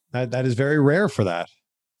 Oh, that is very rare for that.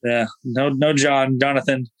 Yeah, no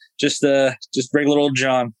Jonathan. Just regular old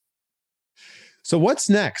John. So what's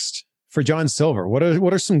next for John Silver? What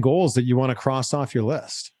are some goals that you want to cross off your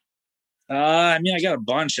list? I mean, I got a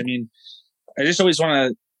bunch. I mean, I just always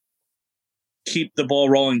want to keep the ball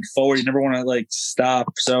rolling forward. You never want to like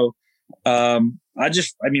stop. So, right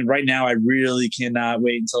now I really cannot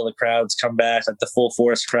wait until the crowds come back, like the full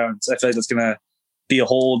force crowds. I feel like that's going to be a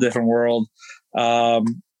whole different world.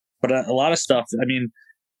 But a lot of stuff, I mean,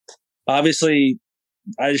 obviously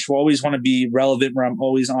I just always want to be relevant where I'm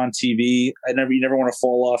always on TV. You never want to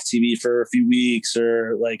fall off TV for a few weeks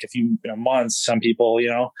or like a few months, some people,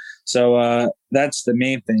 So that's the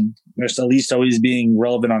main thing. There's at least always being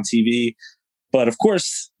relevant on TV. But of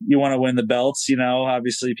course, you want to win the belts.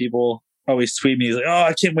 Obviously people always tweet me like, "Oh,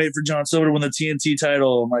 I can't wait for John Silver to win the TNT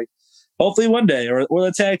title." I'm like, hopefully one day, or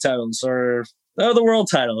the tag titles, or the world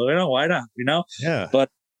title. Why not? Yeah. But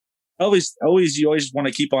you always want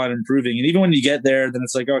to keep on improving. And even when you get there, then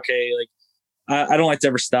it's like, okay, like I don't like to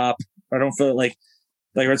ever stop. I don't feel like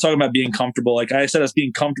we're talking about being comfortable. Like I said, it's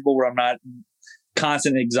being comfortable where I'm not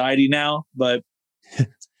constant anxiety now, but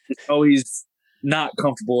it's always not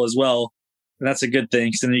comfortable as well. And that's a good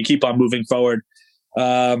thing. So then you keep on moving forward.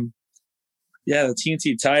 The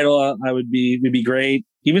TNT title would be great.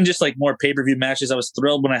 Even just like more pay-per-view matches. I was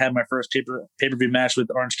thrilled when I had my first pay-per-view match with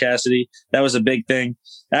Orange Cassidy. That was a big thing.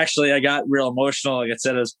 Actually, I got real emotional. Like I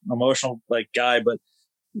said, I was an emotional guy, but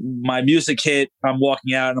my music hit. I'm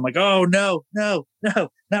walking out and I'm like, oh no,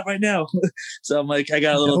 not right now. So I'm like, I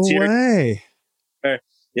got a little teary.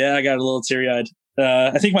 Yeah, I got a little teary-eyed.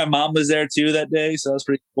 I think my mom was there too that day, so that was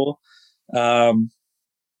pretty cool. But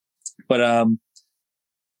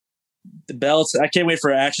the belts, I can't wait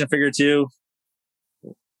for an action figure too.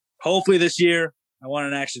 Hopefully this year, I want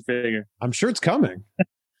an action figure. I'm sure it's coming.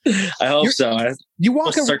 I hope so. You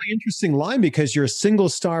walk a really interesting line because you're a single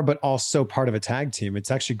star, but also part of a tag team.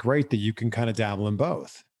 It's actually great that you can kind of dabble in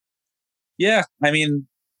both. Yeah. I mean,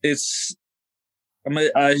 obviously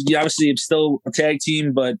I'm still a tag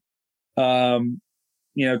team, but,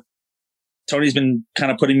 Tony's been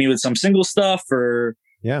kind of putting me with some single stuff I'm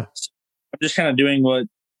just kind of doing what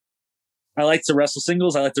I like to wrestle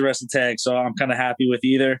singles. I like to wrestle tag. So I'm kind of happy with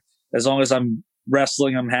either. As long as I'm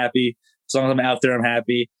wrestling, I'm happy. As long as I'm out there, I'm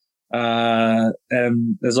happy.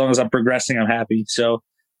 And as long as I'm progressing, I'm happy. So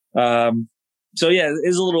yeah,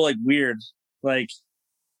 it's a little weird. Like,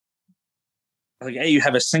 hey, you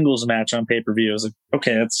have a singles match on pay-per-view. I was like,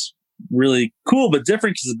 okay, that's really cool, but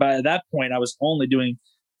different because by that point I was only doing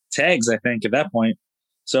tags, I think, at that point.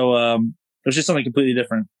 So it was just something completely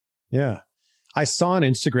different. Yeah. I saw on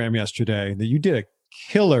Instagram yesterday that you did a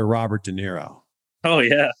killer Robert De Niro. Oh,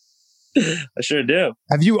 yeah. I sure do.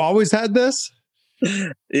 Have you always had this?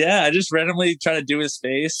 Yeah, I just randomly try to do his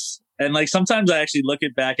face. And sometimes I actually look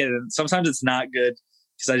back at it and sometimes it's not good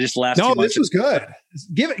because I just laugh too much. No, this was good.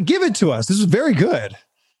 Give it to us. This is very good.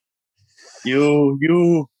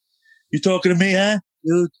 You talking to me, huh?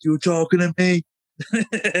 You talking to me?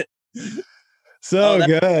 Good.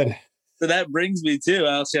 So that brings me to,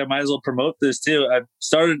 I might as well promote this too. I've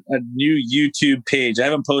started a new YouTube page. I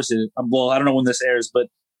haven't posted it. I don't know when this airs, but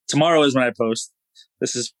tomorrow is when I post.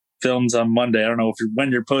 This is filmed on Monday. I don't know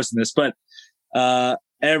when you're posting this, but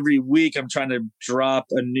every week I'm trying to drop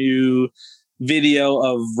a new video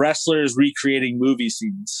of wrestlers recreating movie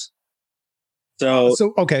scenes. So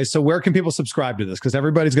where can people subscribe to this? Because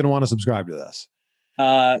everybody's going to want to subscribe to this.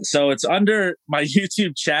 So it's under my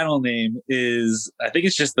YouTube channel name I think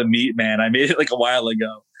it's just the Meat Man. I made it a while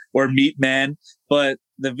ago, or Meat Man, but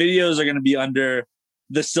the videos are going to be under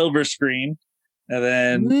the silver screen, and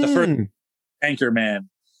then the first Anchorman.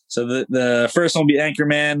 So the first one will be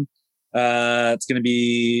Anchorman. It's going to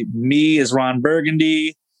be me as Ron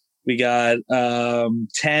Burgundy. We got 10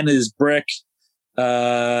 is Brick.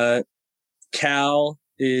 Cal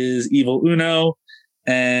is Evil Uno,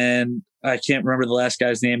 and I can't remember the last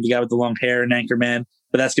guy's name, the guy with the long hair and Anchorman,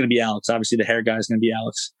 but that's going to be Alex. Obviously, the hair guy is going to be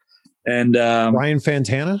Alex. And Ryan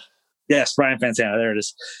Fantana? Yes, Brian Fantana. There it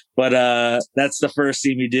is. But that's the first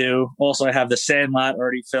scene we do. Also, I have The Sandlot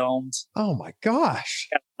already filmed. Oh my gosh.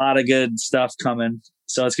 Got a lot of good stuff coming.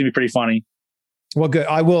 So it's going to be pretty funny. Well, good.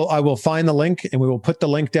 I will find the link and we will put the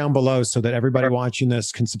link down below so that everybody watching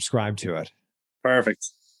this can subscribe to it. Perfect.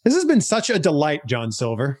 This has been such a delight, John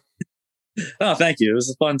Silver. Oh, thank you. It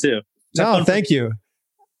was fun too. No, thank you.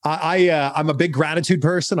 I'm a big gratitude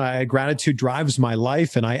person. Gratitude drives my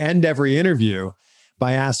life. And I end every interview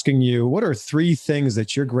by asking you, what are 3 things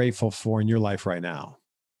that you're grateful for in your life right now?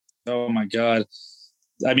 Oh my God.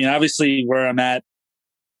 I mean, obviously where I'm at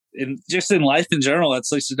in life in general, I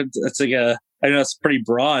know it's pretty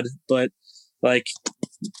broad, but like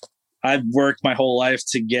I've worked my whole life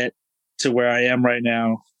to get to where I am right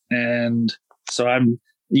now. And so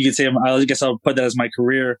you could say, I guess I'll put that as my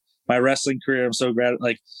career, my wrestling career. I'm so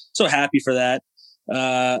so happy for that.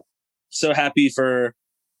 So happy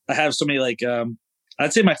I have so many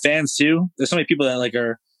I'd say my fans too. There's so many people that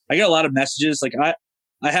I get a lot of messages. Like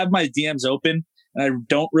I have my DMs open and I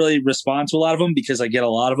don't really respond to a lot of them because I get a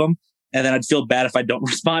lot of them. And then I'd feel bad if I don't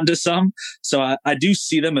respond to some. So I do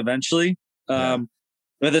see them eventually. But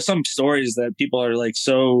there's some stories that people are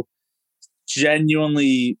so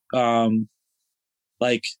genuinely,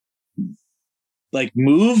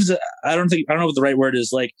 moved. I don't know what the right word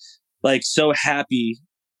is. So happy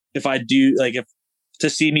if I do, if to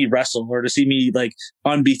see me wrestle or to see me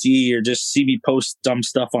on BTE or just see me post dumb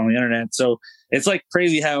stuff on the internet. So it's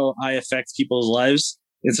crazy how I affect people's lives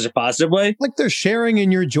in such a positive way. Like they're sharing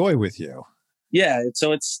in your joy with you. Yeah.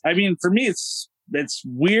 So for me, it's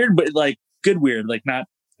weird, but good weird, not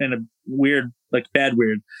in a weird, bad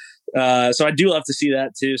weird. So I do love to see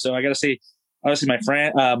that too. So I got to say, obviously my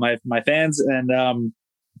fans and,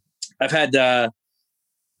 I've had,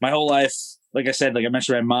 my whole life, like I said, I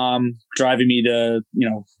mentioned, my mom driving me to,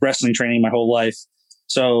 wrestling training my whole life.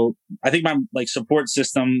 So I think my support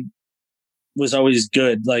system was always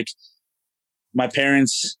good. My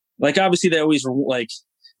parents, obviously they always were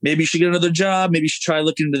maybe you should get another job. Maybe you should try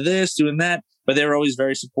looking into this, doing that. But they were always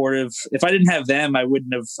very supportive. If I didn't have them, I would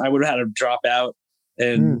have had to drop out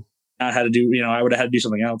and not had to do, I would have had to do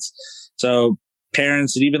something else. So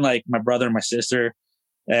parents and even my brother and my sister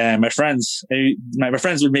and my friends, my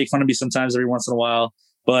friends would make fun of me sometimes every once in a while,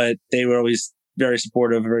 but they were always very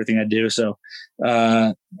supportive of everything I do. So,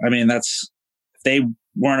 if they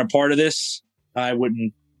weren't a part of this, I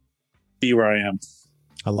wouldn't be where I am.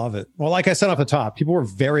 I love it. Well, like I said off the top, people were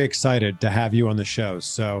very excited to have you on the show.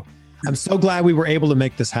 So I'm so glad we were able to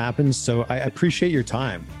make this happen. So I appreciate your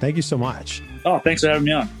time. Thank you so much. Oh, thanks for having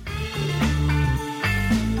me on.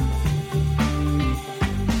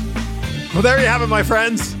 Well, there you have it, my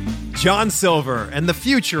friends. John Silver, and the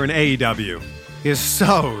future in AEW is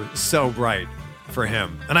so bright for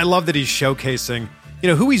him. And I love that he's showcasing,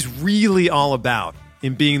 who he's really all about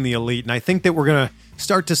in being the elite. And I think that we're going to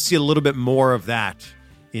start to see a little bit more of that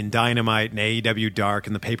in Dynamite and AEW Dark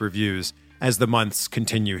and the pay-per-views as the months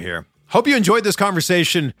continue here. Hope you enjoyed this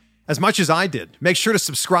conversation as much as I did. Make sure to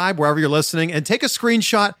subscribe wherever you're listening and take a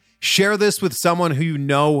screenshot. Share this with someone who you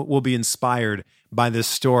know will be inspired by this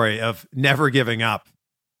story of never giving up.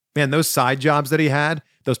 Man, those side jobs that he had,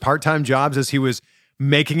 those part-time jobs as he was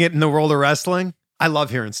making it in the world of wrestling, I love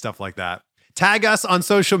hearing stuff like that. Tag us on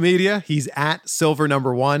social media. He's at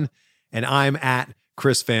Silver1, and I'm at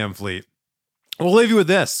Chris Van Vliet. We'll leave you with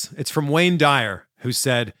this. It's from Wayne Dyer, who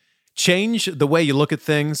said, "Change the way you look at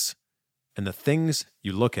things, and the things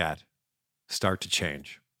you look at start to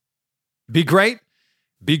change." Be great.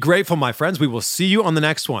 Be grateful, my friends. We will see you on the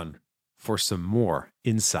next one for some more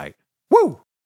insight.